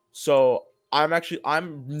April. So I'm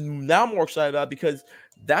now more excited about it because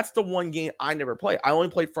that's the one game I never played. I only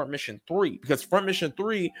played Front Mission 3 because Front Mission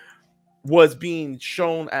 3 was being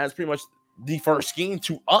shown as pretty much the first game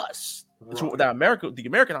to us, to the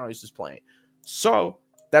American audience is playing. So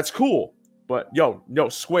that's cool. But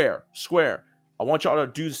Square, I want y'all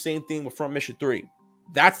to do the same thing with Front Mission 3.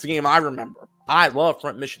 That's the game I remember. I love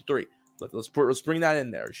Front Mission 3. Let's bring that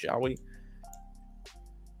in there, shall we?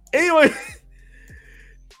 Anyways,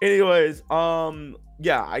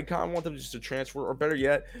 I kind of want them just to transfer, or better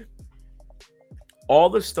yet, all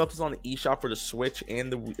the stuff is on the eShop for the Switch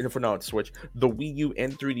and the Wii U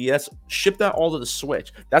and 3DS. Ship that all to the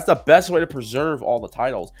Switch. That's the best way to preserve all the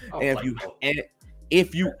titles. And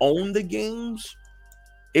if you own the games,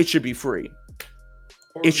 it should be free.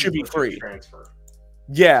 It should be free. Transfer.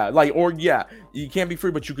 You can't be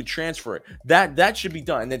free, but you could transfer it. That should be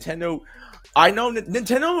done. Nintendo, I know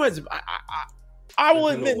Nintendo has. I will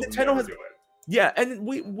admit Nintendo has. Yeah, and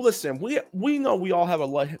we know we all have a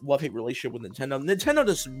love-hate relationship with Nintendo. Nintendo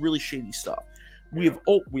does some really shady stuff. We've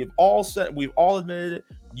all admitted it.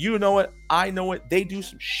 You know it, I know it. They do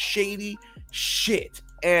some shady shit,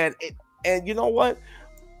 and you know what?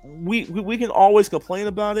 We can always complain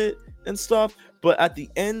about it and stuff, but at the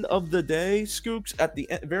end of the day, Scoops, at the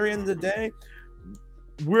very end of the day,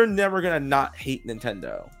 we're never gonna not hate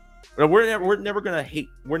Nintendo. We're never going to hate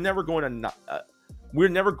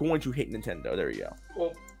Nintendo. There you go.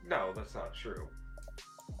 Well, no, that's not true.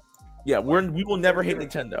 Yeah, we will never hate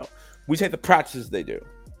Nintendo. We hate the practices they do.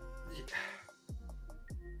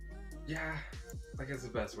 Yeah, I guess the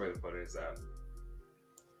best way to put it is that.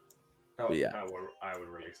 Yeah. I would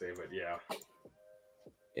really say, but yeah.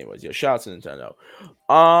 Anyways, yeah, shout out to Nintendo.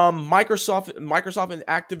 Microsoft and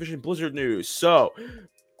Activision Blizzard news. So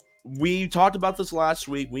we talked about this last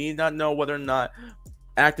week. We did not know whether or not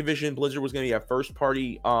Activision Blizzard was going to be a first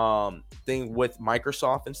party thing with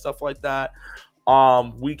Microsoft and stuff like that.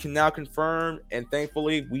 We can now confirm, and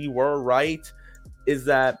thankfully we were right, is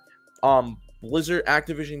that Blizzard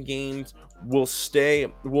Activision games will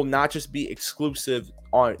not just be exclusive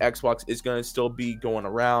on Xbox. It's going to still be going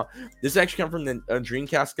around. This actually comes from the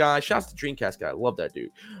Dreamcast guy. Shouts to Dreamcast guy. I love that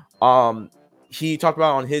dude. He talked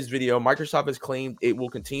about on his video, Microsoft has claimed it will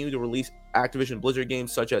continue to release Activision Blizzard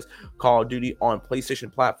games such as Call of Duty on PlayStation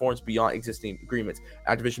platforms beyond existing agreements.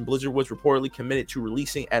 Activision Blizzard was reportedly committed to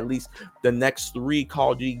releasing at least the next 3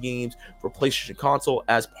 Call of Duty games for PlayStation console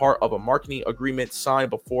as part of a marketing agreement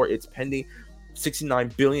signed before its pending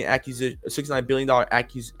 $69 billion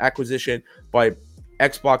acquisition by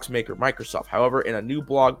Xbox maker Microsoft. However, in a new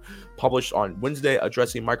blog published on Wednesday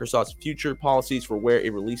addressing Microsoft's future policies for where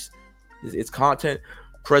it released its content,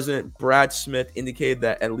 President Brad Smith indicated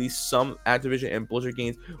that at least some Activision and Blizzard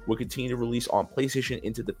games will continue to release on PlayStation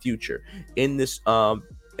into the future in this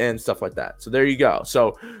and stuff like that. So there you go.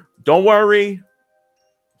 So don't worry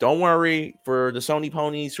for the Sony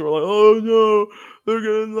ponies who are like, oh no, they're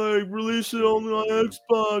gonna like release it on my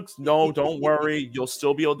Xbox. No, don't worry, you'll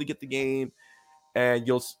still be able to get the game, and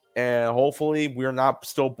hopefully we're not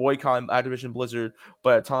still boycotting Activision Blizzard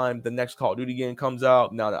by the time the next Call of Duty game comes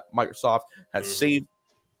out. Now that Microsoft has saved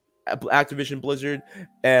Activision Blizzard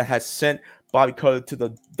and has sent Bobby Kotick to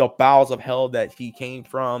the bowels of hell that he came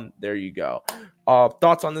from. There you go.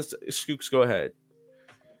 Thoughts on this, Skooks? Go ahead.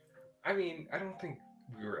 I mean, I don't think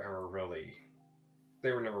they were never really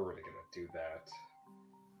going to do that.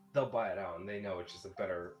 They'll buy it out, and they know it's just at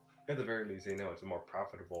the very least, they know it's a more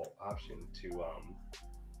profitable option to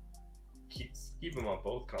keep them on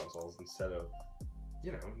both consoles instead of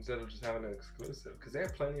just having an exclusive, because they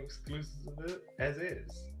have plenty of exclusives of it as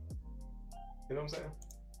is. You know what I'm saying?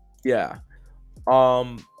 Yeah.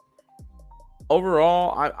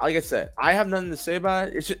 Overall, like I said, I have nothing to say about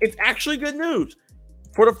it. It's actually good news.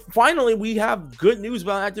 Finally, we have good news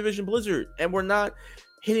about Activision Blizzard, and we're not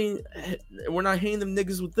hitting them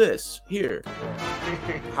niggas with this here.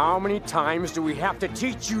 How many times do we have to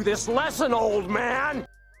teach you this lesson, old man?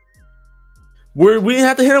 We didn't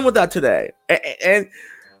have to hit him with that today. And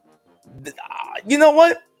you know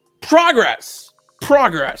what? Progress.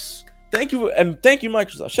 Thank you,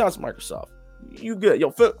 Microsoft. Shout out to Microsoft. You good?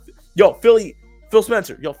 Philly, Phil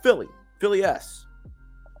Spencer. Philly S.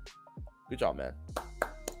 Good job, man.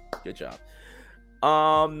 Good job.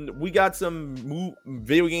 We got some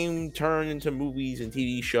video game turn into movies and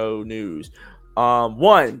TV show news.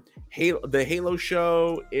 One, the Halo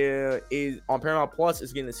show is on Paramount Plus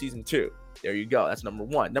is getting a season 2. There you go. That's number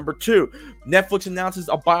 1. Number 2, Netflix announces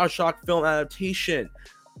a BioShock film adaptation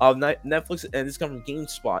of Netflix, and this comes from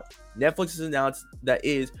GameSpot. Netflix has announced that it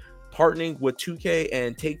is partnering with 2K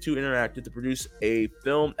and Take-Two Interactive to produce a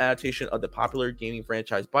film adaptation of the popular gaming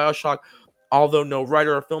franchise BioShock. Although no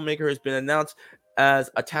writer or filmmaker has been announced as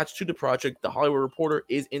attached to the project, The Hollywood Reporter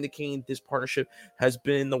is indicating this partnership has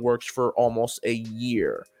been in the works for almost a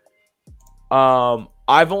year.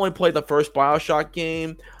 I've only played the first BioShock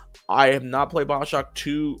game. I have not played BioShock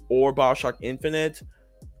 2 or BioShock Infinite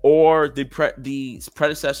or the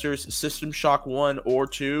predecessors System Shock 1 or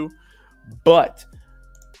 2, but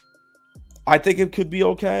I think it could be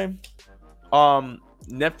okay.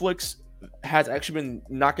 Netflix has actually been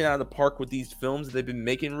knocking out of the park with these films that they've been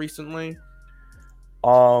making recently.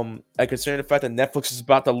 And considering the fact that Netflix is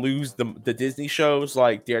about to lose the Disney shows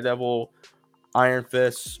like Daredevil, Iron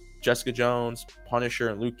Fist, Jessica Jones, Punisher,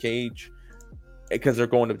 and Luke Cage, because they're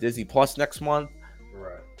going to Disney Plus next month.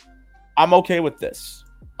 Right. I'm okay with this.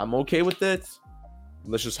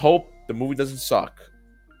 Let's just hope the movie doesn't suck.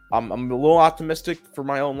 I'm a little optimistic for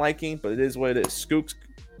my own liking, but it is what it is. Skooks,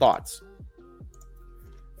 thoughts?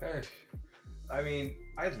 I mean,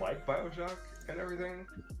 I like BioShock. and everything,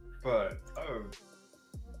 but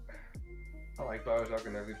I like Bioshock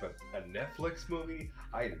and everything, but a Netflix movie,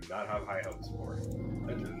 I do not have high hopes for.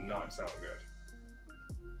 That does not sound good.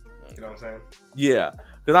 You know what I'm saying? Yeah,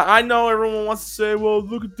 because I know everyone wants to say, "Well,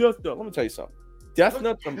 look at Death Note." Let me tell you something. Death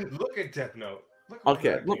Note. Look at Death Note.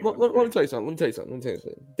 Okay, let me tell you something.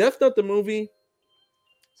 Death Note the movie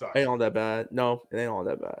ain't all that bad. No, it ain't all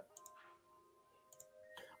that bad.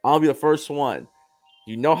 I'll be the first one.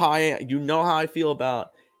 You know how I feel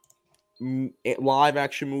about live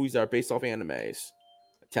action movies that are based off animes.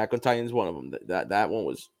 Attack on Titan is one of them. That one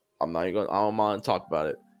was. I don't mind to talk about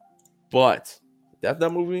it. But Death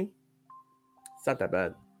Note movie, it's not that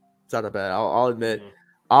bad. It's not that bad. I'll admit. Mm-hmm.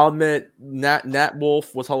 I'll admit, Nat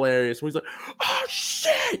Wolf was hilarious. When he's like, "Oh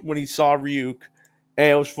shit!" when he saw Ryuk,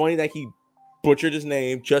 and it was funny that he butchered his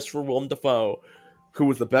name just for Willem Dafoe, who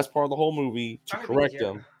was the best part of the whole movie, to correct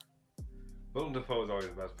him. Willem Dafoe is always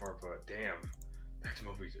the best part, but damn, that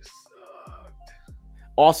movie just sucked.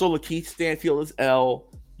 Also, Lakeith Stanfield is L.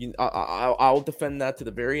 I'll defend that to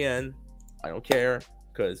the very end. I don't care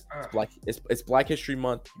because it's Black History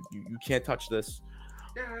Month. You can't touch this.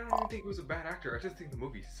 Yeah, I don't think he was a bad actor. I just think the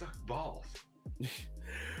movie sucked balls.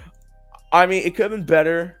 I mean, it could have been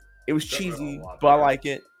better. It was cheesy, but I like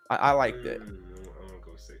it. I liked it. I'm gonna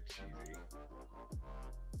go say cheesy.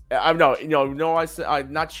 I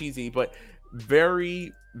said not cheesy, but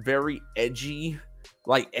very, very edgy,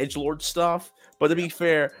 like edgelord stuff. But to be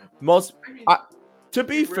fair, go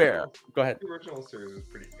ahead. The original series was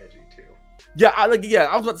pretty edgy too. Yeah, I was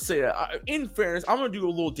about to say that. In fairness, I'm gonna do a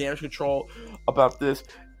little damage control about this.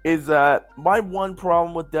 Is that my one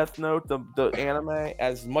problem with Death Note, the anime?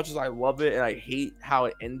 As much as I love it, and I hate how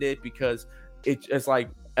it ended because it's like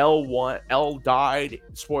L died.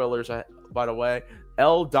 Spoilers, by the way.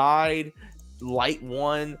 L died. Light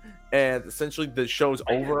won, and essentially the show's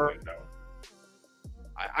over.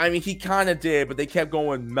 I mean, he kind of did, but they kept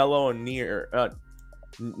going Mellow and Near,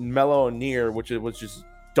 which was just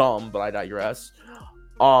dumb, but I digress.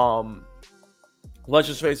 Let's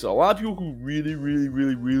just face it, a lot of people who really, really,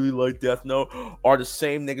 really, really like Death Note are the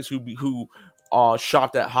same niggas who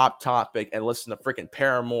shopped at Hot Topic and listened to freaking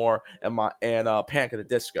Paramore and Panic at the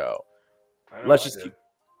Disco. Let's just keep.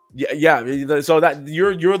 Yeah. So that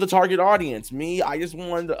you're the target audience. Me, I just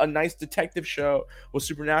wanted a nice detective show with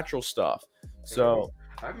supernatural stuff. So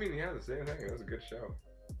I mean, yeah, the same thing. It was a good show.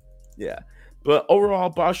 Yeah. But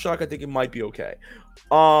overall, Bioshock, I think it might be okay.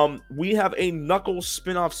 We have a Knuckles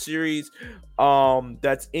spin-off series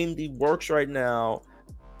that's in the works right now.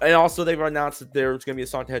 And also, they've announced that there's going to be a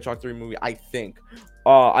Sonic the Hedgehog 3 movie, I think.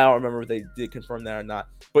 I don't remember if they did confirm that or not.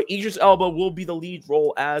 But Idris Elba will be the lead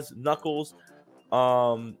role as Knuckles.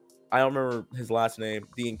 I don't remember his last name.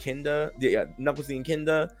 Knuckles the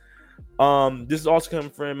Inkinda. This is also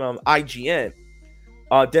coming from IGN.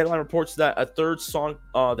 Deadline reports that a third Sonic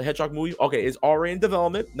the Hedgehog movie, is already in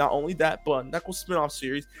development. Not only that, but a Knuckles spin-off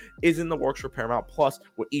series is in the works for Paramount Plus,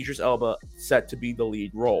 with Idris Elba set to be the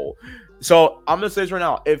lead role. So I'm gonna say this right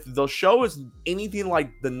now: if the show is anything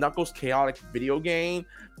like the Knuckles Chaotic video game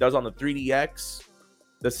that was on the 3DX,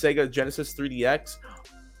 the Sega Genesis 3DX,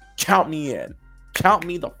 count me in. Count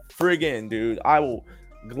me the frig in, dude. I will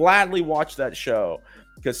gladly watch that show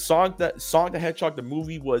because Sonic the Hedgehog the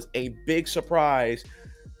movie was a big surprise.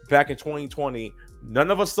 Back in 2020,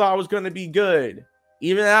 none of us thought it was going to be good.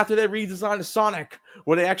 Even after they redesigned the Sonic,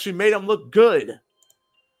 where they actually made him look good.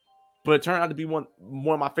 But it turned out to be one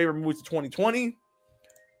of my favorite movies of 2020.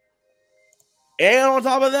 And on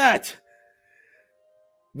top of that,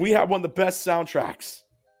 we have one of the best soundtracks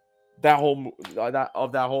that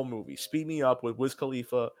whole movie. Speed Me Up with Wiz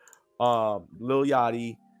Khalifa, Lil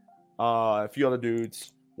Yachty, a few other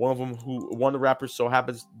dudes. One of the rappers so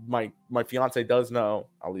happens my fiance does know.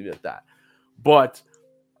 I'll leave it at that. But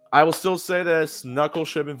I will still say this: Knuckles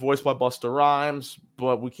should have been voiced by Busta Rhymes,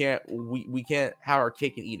 but we can't have our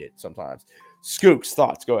cake and eat it sometimes. Skooks,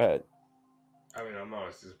 thoughts? Go ahead. I mean, I'm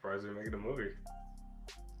not surprised they're making a movie.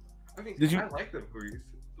 I mean, I like the movies.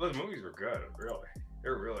 Those movies were good, really. They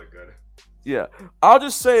were really good. Yeah. I'll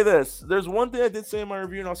just say this. There's one thing I did say in my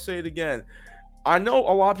review, and I'll say it again. I know a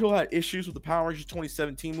lot of people had issues with the Power Rangers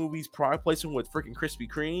 2017 movies, product placement with freaking Krispy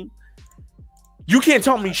Kreme. You can't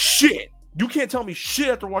tell me shit. You can't tell me shit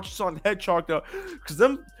after watching Sonic the Hedgehog, though, because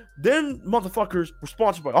them motherfuckers were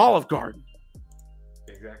sponsored by Olive Garden.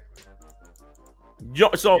 Exactly.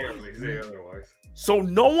 So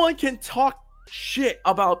no one can talk shit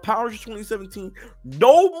about Power Rangers 2017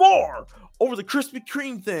 no more over the Krispy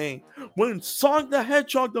Kreme thing when Sonic the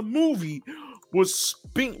Hedgehog the movie was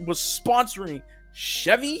sponsoring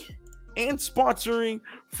Chevy and sponsoring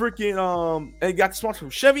freaking and got the sponsor from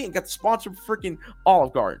Chevy and got the sponsor from freaking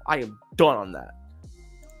Olive Garden. I am done on that.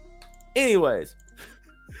 Anyways,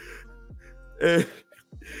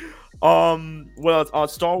 well,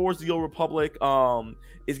 Star Wars: The Old Republic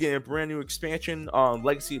is getting a brand new expansion,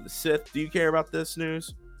 Legacy of the Sith. Do you care about this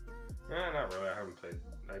news? Not really. I haven't played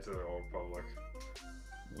Knights of the Old Republic.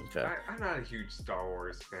 Okay. I'm not a huge Star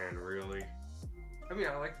Wars fan, really. I mean,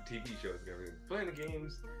 I like the TV shows and everything. Playing the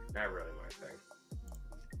games, not really my thing.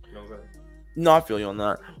 You know what I'm saying? No, I feel you on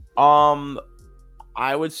that.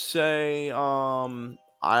 I would say I'm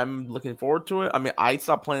looking forward to it. I mean, I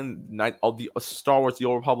stopped playing Star Wars: The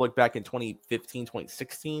Old Republic back in 2015,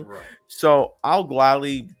 2016. Right. So I'll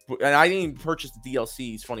gladly, and I didn't even purchase the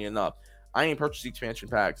DLCs, funny enough. I didn't purchase the expansion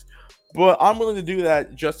packs. But I'm willing to do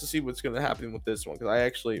that just to see what's going to happen with this one, because I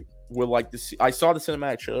actually would like to see. I saw the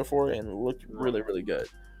cinematic trailer for it, and it looked really, really good.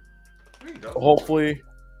 Hopefully.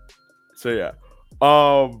 So, yeah.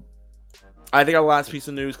 I think our last piece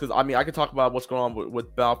of news, because I mean, I could talk about what's going on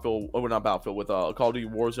with Battlefield, or not Battlefield, with Call of Duty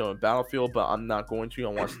Warzone and Battlefield, but I'm not going to. I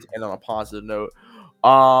want to end on a positive note.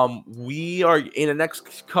 We are in the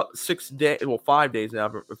next 5 days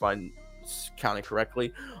now, if I'm counting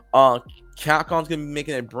correctly. Capcom's gonna be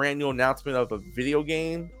making a brand new announcement of a video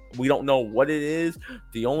game. We don't know what it is.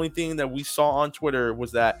 The only thing that we saw on Twitter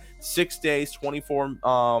was that 6 days, 24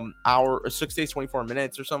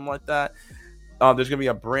 minutes or something like that. There's gonna be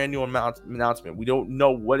a brand new announcement. We don't know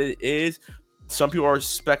what it is. Some people are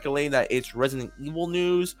speculating that it's Resident Evil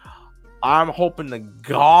news. I'm hoping to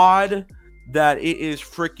God that it is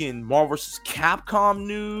freaking Marvel vs. Capcom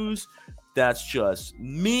news. That's just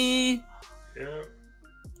me. Yeah.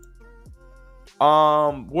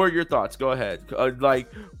 What are your thoughts? Go ahead.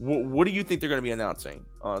 What do you think they're going to be announcing?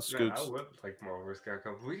 Scoots. I would like Marvel vs.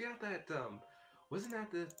 Capcom. We got that. Wasn't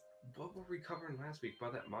that what were we covering last week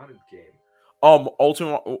about that modded game?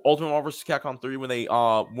 Ultimate Marvel vs. Capcom 3,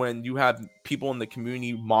 when you have people in the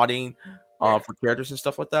community modding, for characters and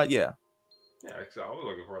stuff like that. Yeah. Yeah, so I was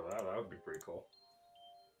looking for that. That would be pretty cool.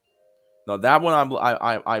 No, that one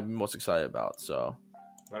I'm most excited about. So.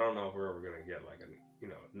 I don't know if we're ever gonna get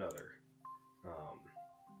another.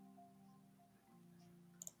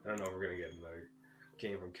 I don't know if we're gonna get another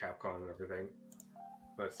game from Capcom and everything,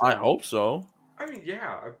 but I hope so. I mean,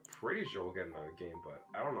 yeah, I'm pretty sure we'll get another game, but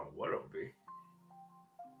I don't know what it'll be.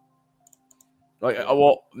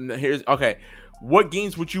 Here's okay. What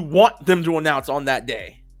games would you want them to announce on that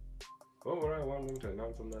day? What would I want them to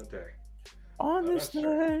announce on that day? On this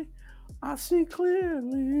day, I see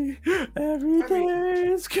clearly everything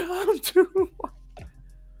is come to.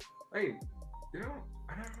 I mean,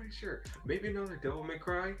 I'm not really sure. Maybe another Devil May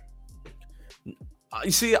Cry.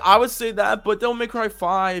 You see, I would say that, but Devil May Cry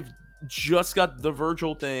 5 just got the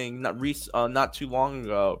Virgil thing not too long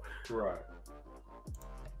ago. Right.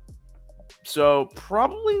 So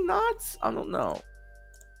probably not. I don't know.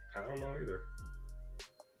 I don't know either.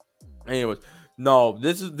 Anyways, no,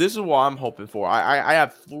 this is what I'm hoping for. I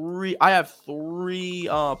have three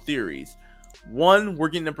theories. One, we're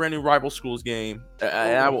getting a brand new Rival Schools game,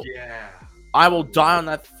 and I will die on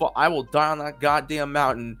that. I will die on that goddamn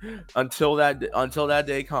mountain until that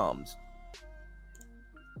day comes.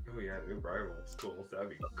 Oh yeah, new Rival Schools. That'd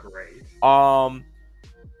be great.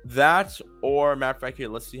 That, or matter of fact, here,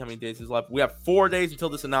 let's see how many days is left. We have 4 days until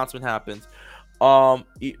this announcement happens.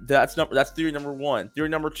 That's theory number one. Theory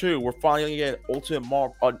number two, we're finally gonna get an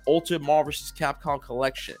Ultimate Marvel vs. Capcom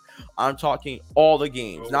collection. I'm talking all the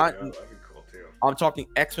games, that'd be cool too. I'm talking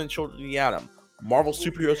X-Men: Children of the Atom, Marvel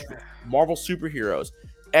Superheroes,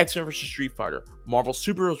 X-Men vs. Street Fighter, Marvel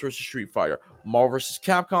Superheroes vs. Street Fighter, Marvel vs.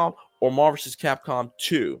 Capcom, or Marvel vs. Capcom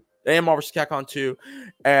 2, and Marvel vs. Capcom 2,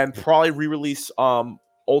 and probably re-release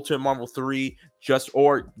Ultimate Marvel 3,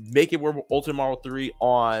 or make it where Ultimate Marvel 3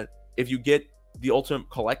 if you get the Ultimate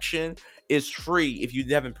Collection is free if you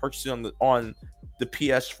haven't purchased it on the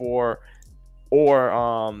PS4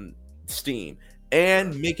 or Steam,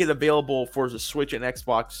 and make it available for the Switch and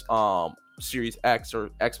Xbox Series X or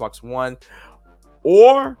Xbox One,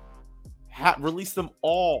 or release them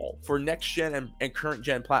all for next gen and current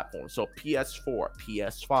gen platforms. So PS4,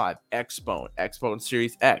 PS5, Xbox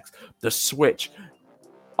Series X, the Switch,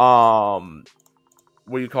 what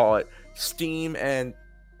do you call it? Steam and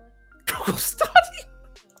Google Stadia.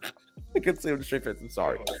 I couldn't say it with a straight face. I'm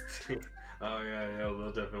sorry. Oh yeah,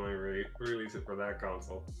 they'll definitely release it for that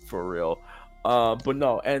console. For real. But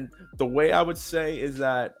no, and the way I would say is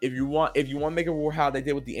that if you want to make it how they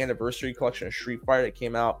did with the anniversary collection of Street Fighter that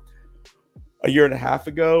came out a year and a half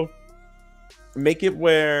ago, make it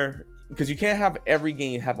where, because you can't have every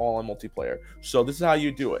game have all in multiplayer. So this is how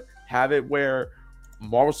you do it. Have it where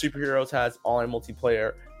Marvel Superheroes has online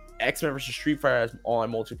multiplayer, X-Men vs. Street Fighter has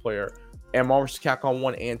online multiplayer, and Marvel vs. Capcom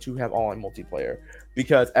 1 and 2 have online multiplayer.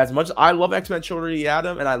 Because as much as I love X-Men Children of the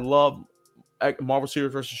Atom and I love Marvel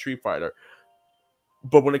Superheroes vs. Street Fighter,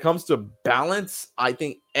 but when it comes to balance, I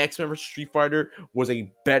think X-Men vs. Street Fighter was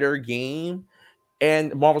a better game,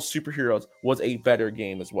 and Marvel Superheroes was a better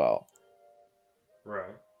game as well.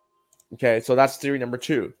 Right. Okay, so that's theory number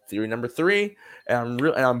 2. Theory number 3, and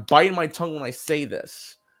I'm biting my tongue when I say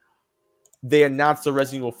this. They announced the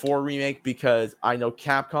Resident Evil 4 remake because I know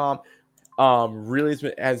Capcom really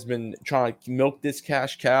has been trying to milk this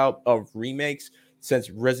cash cow of remakes since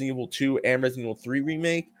Resident Evil 2 and Resident Evil 3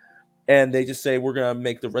 remake. And they just say, we're going to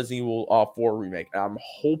make the Resident Evil 4 remake. And I'm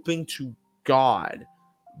hoping to God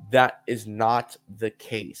that is not the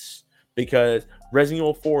case. Because Resident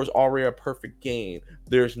Evil 4 is already a perfect game.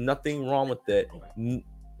 There's nothing wrong with it.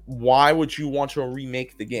 Why would you want to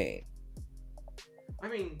remake the game? I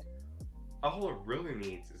mean, all it really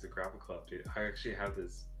needs is a ScrubClub, dude. I actually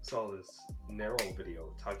saw this narrow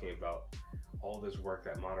video talking about all this work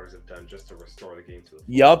that modders have done just to restore the game to the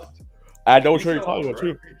Yup. fullest. I know what you're talking about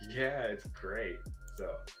too. Yeah, it's great.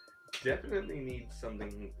 So definitely need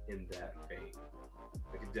something in that vein.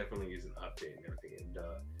 I could definitely use an update and everything. And if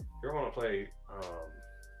you ever want to play,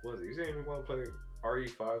 what is it? You saying you want to play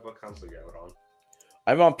RE5? What console you have it on?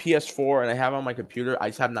 I have it on PS4 and I have it on my computer. I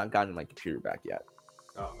just have not gotten my computer back yet.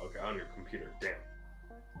 Oh, okay, on your computer. Damn.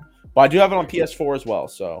 But I do have it on PS4 as well.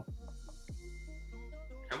 So.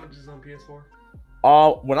 How much is it on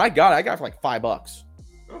PS4? When I got it for like $5.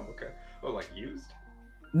 Oh, okay. Oh, like used?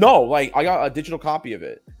 No, like I got a digital copy of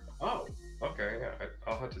it. Oh, okay. Yeah,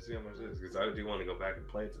 I'll have to see how much it is because I do want to go back and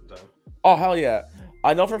play it sometime. Oh hell yeah!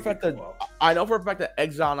 I know for a fact that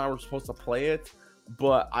Exile and I were supposed to play it,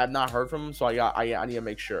 but I've not heard from him, so I need to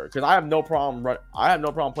make sure because I have no problem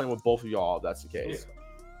playing with both of y'all if that's the case.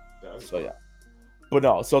 Yeah. So yeah, but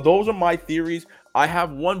no. So those are my theories. I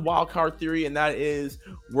have one wild card theory, and that is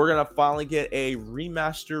we're gonna finally get a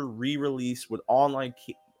remaster re-release with online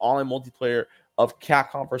multiplayer of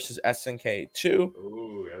Capcom versus SNK 2.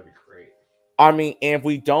 Ooh, that'd be great. I mean, and if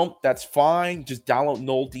we don't, that's fine. Just download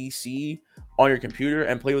Null DC on your computer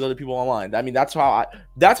and play with other people online. I mean, that's how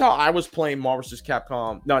I was playing Marvel vs.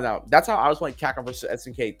 Capcom. No, that's how I was playing Capcom versus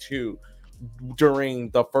SNK 2 during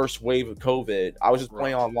the first wave of COVID. I was just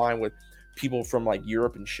playing online with people from like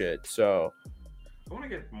Europe and shit. So I want to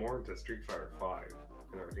get more into Street Fighter 5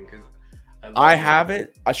 and everything because I have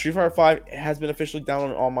it. Street Fighter 5 has been officially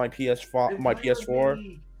downloaded on my PS5, my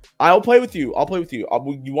PS4. I'll play with you.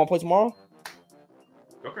 You want to play tomorrow?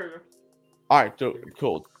 Okay. Yeah. All right,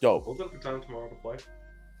 cool, dope. We'll set the time tomorrow to play.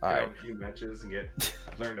 All right, have a few matches and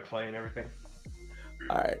learn to play and everything.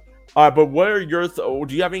 All right. But what are your? Do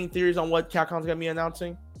you have any theories on what Capcom's gonna be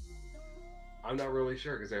announcing? I'm not really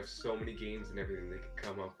sure because they have so many games and everything they could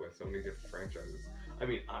come up with, so many different franchises. I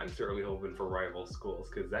mean, I'm certainly hoping for Rival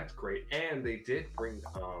Schools because that's great, and they did bring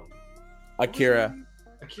Akira.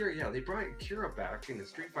 Akira, yeah, they brought Akira back in the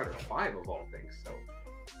Street Fighter 5 of all things, so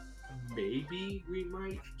maybe we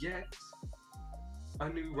might get a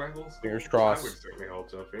new Rival Schools. Fingers crossed. I would certainly hope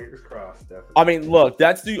so. Fingers crossed, definitely. I mean, look,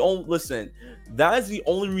 that is the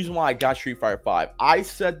only reason why I got Street Fighter 5. I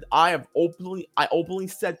openly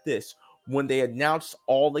said this when they announced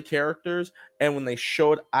all the characters and when they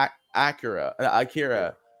showed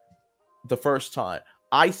Akira the first time.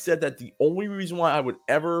 I said that the only reason why I would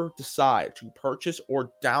ever decide to purchase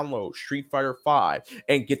or download Street Fighter 5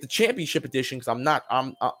 and get the Championship Edition, because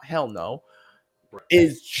I'm hell no,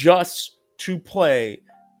 is just to play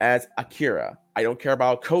as Akira. I don't care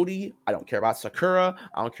about Cody. I don't care about Sakura.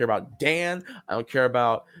 I don't care about Dan. I don't care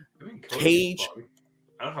about Cage.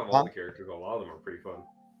 I don't have all the characters. A lot of them are pretty fun.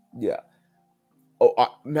 Yeah. Oh,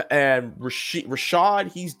 and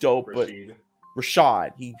Rashad, he's dope, but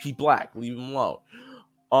Rashad, he black. Leave him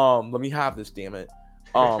alone. Let me have this, damn it.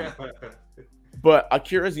 But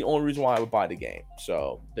Akira is the only reason why I would buy the game.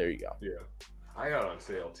 So there you go. Yeah, I got it on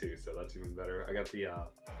sale too, so that's even better. I got the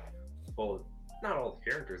well, not all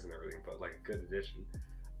the characters and everything, but like a good edition.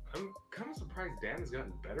 I'm kind of surprised Dan has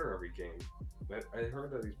gotten better every game. But I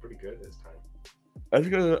heard that he's pretty good this time.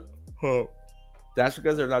 That's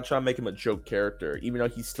because they're not trying to make him a joke character, even though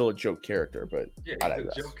he's still a joke character. But yeah, he's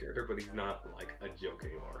a joke character, but he's not like a joke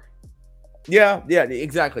anymore. Yeah,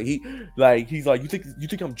 exactly. He's like, you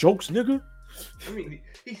think I'm jokes, nigga? I mean,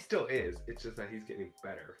 he still is. It's just that he's getting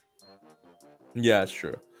better. Yeah, it's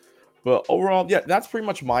true. But overall, yeah, that's pretty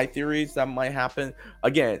much my theories that might happen.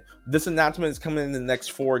 Again, this announcement is coming in the next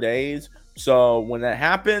 4 days. So when that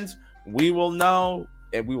happens, we will know,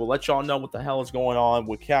 and we will let y'all know what the hell is going on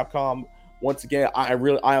with Capcom. Once again, I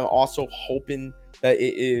am also hoping that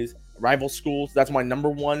it is Rival Schools. That's my number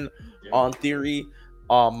one on theory.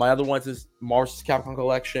 My other ones is Marvel's Capcom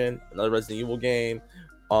Collection, another Resident Evil game,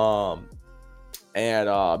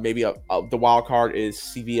 and maybe the wild card is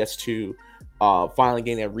CVS 2. Finally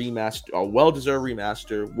getting a remaster, a well-deserved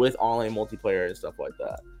remaster with online multiplayer and stuff like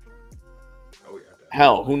that. Oh yeah.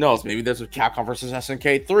 Hell, who knows? Maybe there's a Capcom versus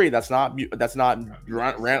SNK 3. That's not ran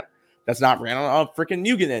on a freaking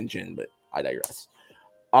Mugen engine, but I digress.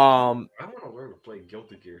 I want to learn to play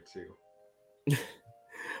Guilty Gear too.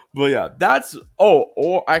 But yeah, that's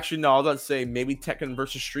or actually no, I was about to say maybe Tekken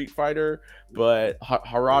versus Street Fighter, but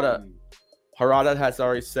Harada has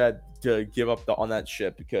already said to give up on that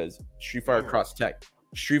shit because Street Fighter Cross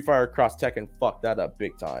Tekken fucked that up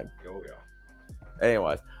big time. Oh yeah.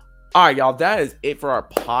 Anyways, all right, y'all, that is it for our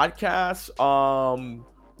podcast.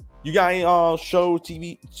 You got any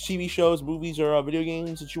TV shows, movies, or video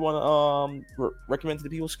games that you want to recommend to the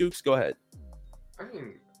people? Skooks, go ahead. I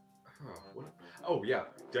mean, oh yeah,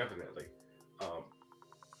 definitely.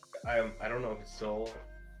 I don't know if it's still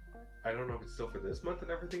for this month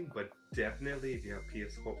and everything, but definitely if you have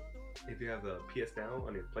the PS Now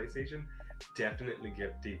on your PlayStation, definitely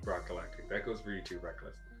get Deep Rock Galactic. That goes for you too,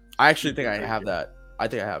 Reckless. I actually think I have that. I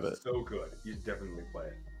think I have it. So good. You should definitely play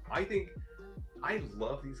it. I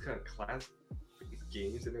love these kind of class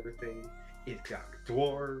games and everything. It's got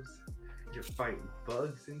dwarves. You're fighting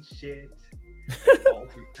bugs and shit.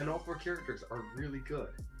 And all four characters are really good.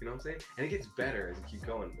 You know what I'm saying? And it gets better as you keep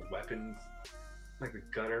going. The weapons, like the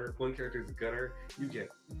gunner. One character is a gunner. You get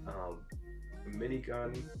a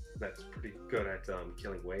minigun that's pretty good at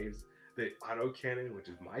killing waves. The auto cannon, which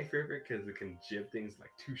is my favorite because it can jib things like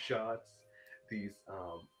 2 shots. These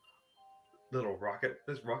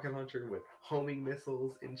this rocket launcher with homing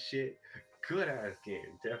missiles and shit. Good ass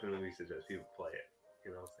game. Definitely suggest people play it.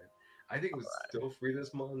 You know what I'm saying? I think it was still free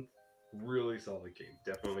this month. Really solid game.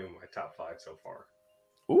 Definitely my top 5 so far.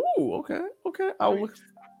 Ooh, okay.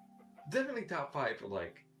 Definitely top 5 for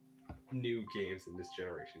like new games in this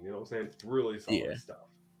generation. You know what I'm saying? Really solid stuff.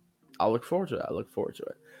 I'll look forward to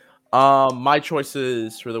it. My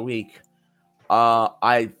choices for the week.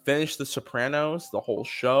 I finished The Sopranos, the whole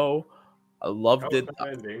show. I loved it.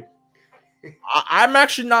 I'm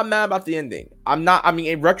actually not mad about the ending.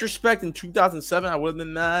 In retrospect, in 2007, I would have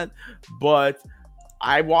been mad, but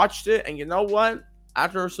I watched it, and you know what?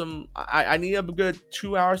 After I need a good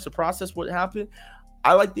 2 hours to process what happened.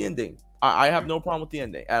 I like the ending. I have no problem with the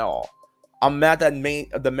ending at all. I'm mad that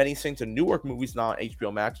the Many Saints and Newark movie's not on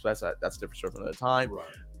HBO Max, but that's a different story for another time. Right.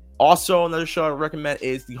 Also, another show I recommend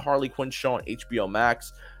is the Harley Quinn show on HBO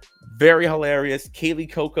Max. Very hilarious.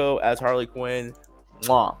 Kaylee Coco as Harley Quinn.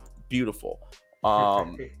 Mwah, beautiful.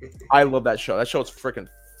 I love that show. That show is freaking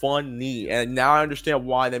funny. And now I understand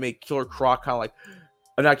why they make Killer Croc kind of like,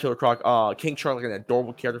 not Killer Croc, King Shark like an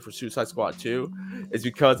adorable character for Suicide Squad 2. Is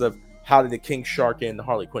because of how did the King Shark in the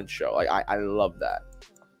Harley Quinn show. Like I love that.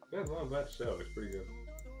 Yeah, I love that show. It's pretty good.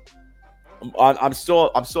 I'm still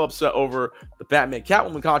upset over the Batman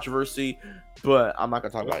Catwoman controversy, but I'm not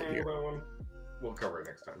gonna talk about it here. We'll cover it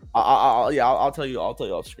next time. I'll tell you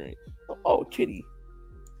off screen. Oh, kitty.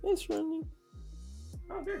 It's running.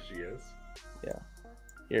 Oh, there she is. Yeah.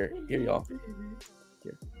 Here, y'all.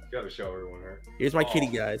 Here. Gotta show everyone her. Here's my kitty,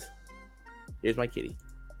 guys. Here's my kitty.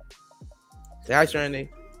 Say hi, Serenity.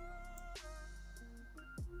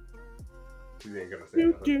 She ain't gonna say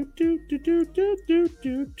nothing.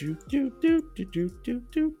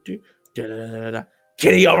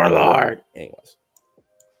 Kitty Overlord. Anyways.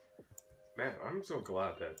 Man, I'm so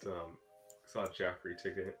glad that I saw Jeffrey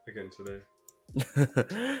ticket again today.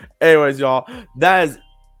 Anyways, y'all, that is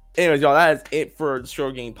it for the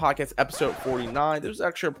Show Game Podcast, episode 49. This was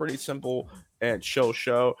actually a pretty simple and chill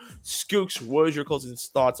show. Skooks, what is your closing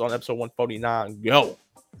thoughts on episode 149? Go.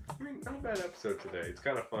 I mean, not a bad episode today. It's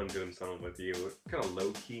kind of fun doing something with you. Kind of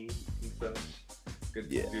low key and such. Good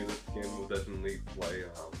to do this again. We'll definitely play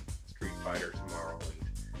Street Fighter tomorrow, and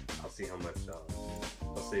I'll see how much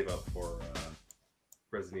I'll save up for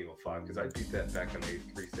Resident Evil 5 because I beat that back on the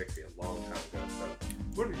 360 a long time ago. So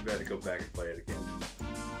it wouldn't be bad to go back and play it again.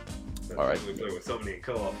 All right. We play with somebody in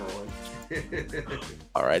co-op for once.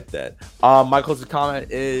 All right then. My closing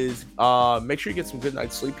comment is make sure you get some good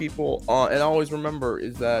night's sleep, people. And always remember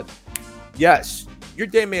is that yes, your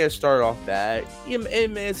day may have started off bad.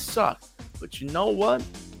 It may have sucked, but you know what?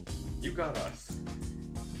 You got us.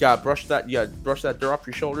 You gotta brush that dirt off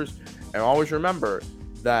your shoulders, and always remember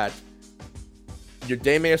that your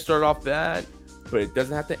day may have started off bad, but it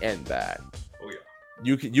doesn't have to end bad. Oh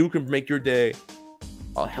yeah. You can make your day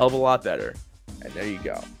a hell of a lot better. And there you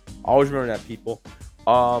go. Always remember that, people.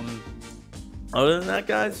 Other than that,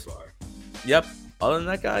 guys. Yep. Other than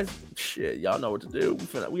that, guys, shit, y'all know what to do.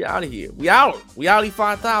 We out of here. We out. We out of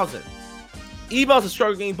 5,000. Email us at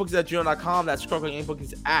strugglegamebookies@gmail.com. That's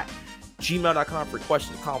strugglegamebookies@gmail.com for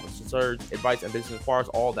questions, comments, concerns, advice, and business cards,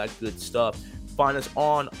 all that good stuff. Find us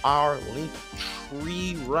on our link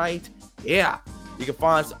tree right. Yeah. You can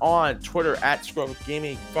find us on Twitter at ScrubClub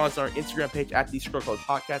Gaming. You can find us on our Instagram page at the ScrubClub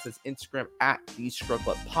Podcast. That's Instagram at the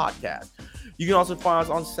ScrubClub Podcast. You can also find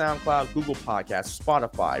us on SoundCloud, Google Podcasts,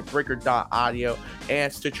 Spotify, Breaker.audio,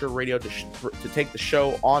 and Stitcher Radio to take the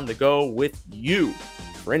show on the go with you.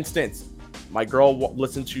 For instance, my girl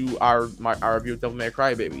listened to our review of Devil May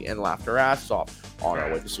Cry Baby and laughed her ass off on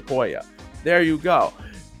our way to Sequoia. There you go.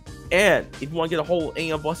 And if you want to get a hold of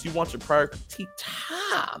any of us, you want your priority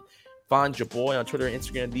time, find your boy on Twitter and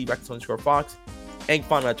Instagram, @Reckless_Fox, and you can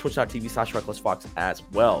find him at twitch.tv/RecklessFox as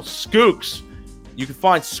well. Skooks. You can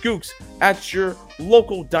find Skooks at your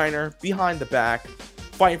local diner behind the back,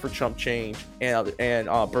 fighting for chump change and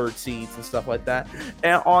bird seeds and stuff like that.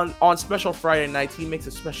 And on special Friday nights, he makes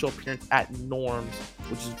a special appearance at Norm's,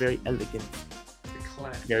 which is very elegant,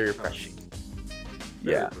 very refreshing.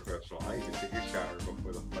 Very professional. I even take a shower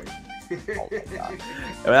before the fight. Oh my god! And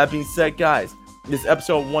with that being said, guys, this is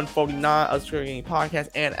episode 149 of the Scrub Gaming Podcast,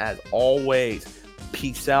 and as always,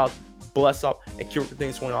 peace out, bless up, and keep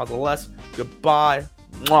things going on to the less. Goodbye,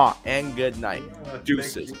 mwah, and good night.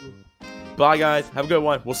 Deuces. Bye, guys. Have a good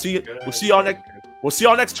one. We'll see you. We'll see y'all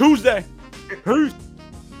next Tuesday. Peace.